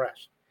node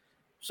compressed.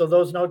 So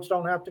those nodes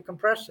don't have to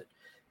compress it.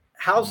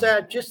 How's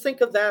that? Just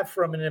think of that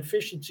from an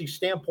efficiency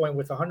standpoint.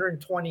 With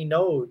 120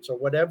 nodes or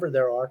whatever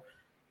there are,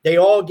 they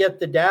all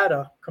get the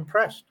data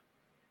compressed.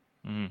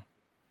 You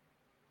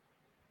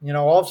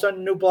know, all of a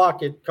sudden, new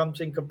block, it comes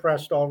in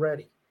compressed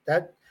already.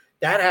 That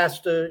has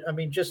to, I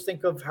mean, just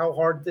think of how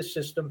hard this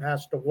system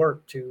has to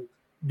work to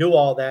do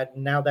all that.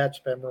 And now that's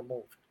been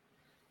removed.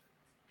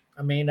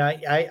 I mean,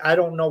 I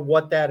don't know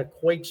what that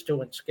equates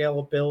to in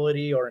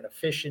scalability or in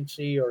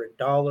efficiency or in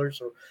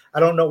dollars, or I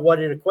don't know what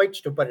it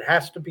equates to, but it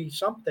has to be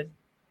something.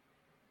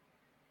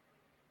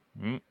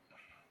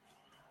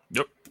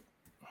 Yep.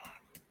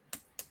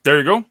 There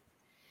you go.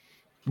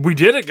 We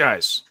did it,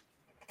 guys.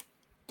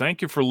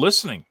 Thank you for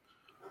listening.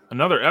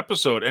 Another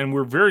episode, and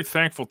we're very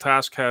thankful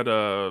Task had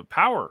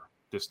power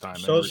this time.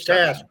 So's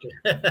Task.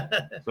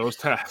 So's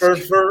Task.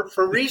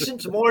 For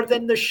reasons more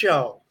than the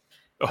show.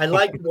 I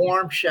like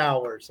warm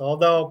showers,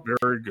 although,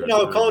 very good, you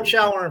know, a cold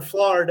shower in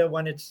Florida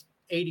when it's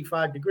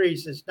 85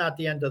 degrees is not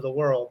the end of the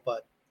world,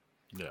 but.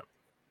 Yeah,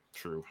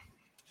 true.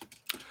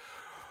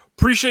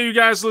 Appreciate you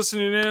guys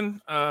listening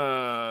in.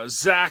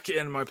 Zach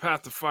and My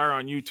Path to Fire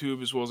on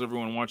YouTube, as well as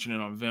everyone watching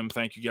it on Vim.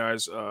 Thank you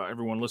guys.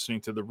 Everyone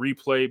listening to the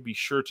replay, be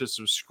sure to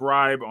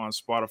subscribe on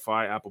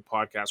Spotify, Apple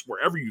Podcasts,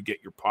 wherever you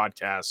get your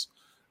podcasts.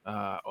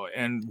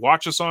 And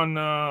watch us on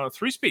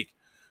 3Speak.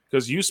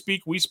 Because you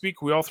speak, we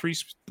speak, we all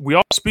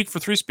speak for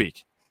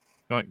 3Speak.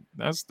 Like,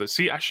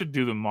 I should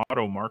do the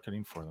motto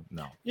marketing for them.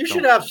 No, you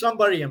should have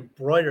somebody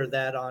embroider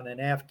that on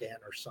an Afghan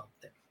or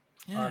something.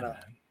 Yeah, on a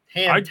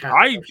hand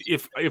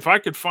if I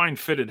could find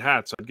fitted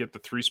hats, I'd get the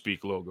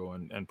 3Speak logo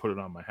and put it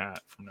on my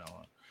hat from now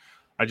on.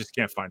 I just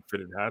can't find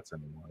fitted hats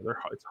anymore.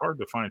 It's hard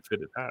to find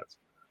fitted hats.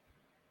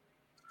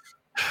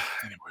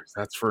 Anyways,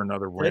 that's for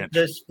another rant.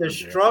 The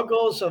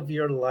struggles of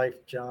your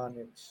life, John.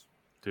 It's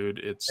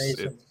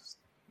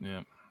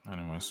yeah.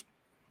 Anyways,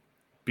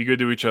 be good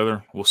to each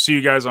other. We'll see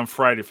you guys on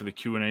Friday for the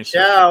Q&A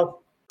session. Ciao.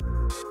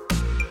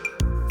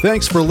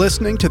 Thanks for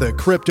listening to the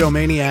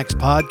CryptoManiacs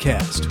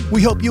podcast.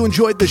 We hope you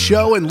enjoyed the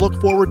show and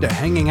look forward to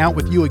hanging out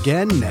with you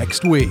again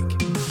next week.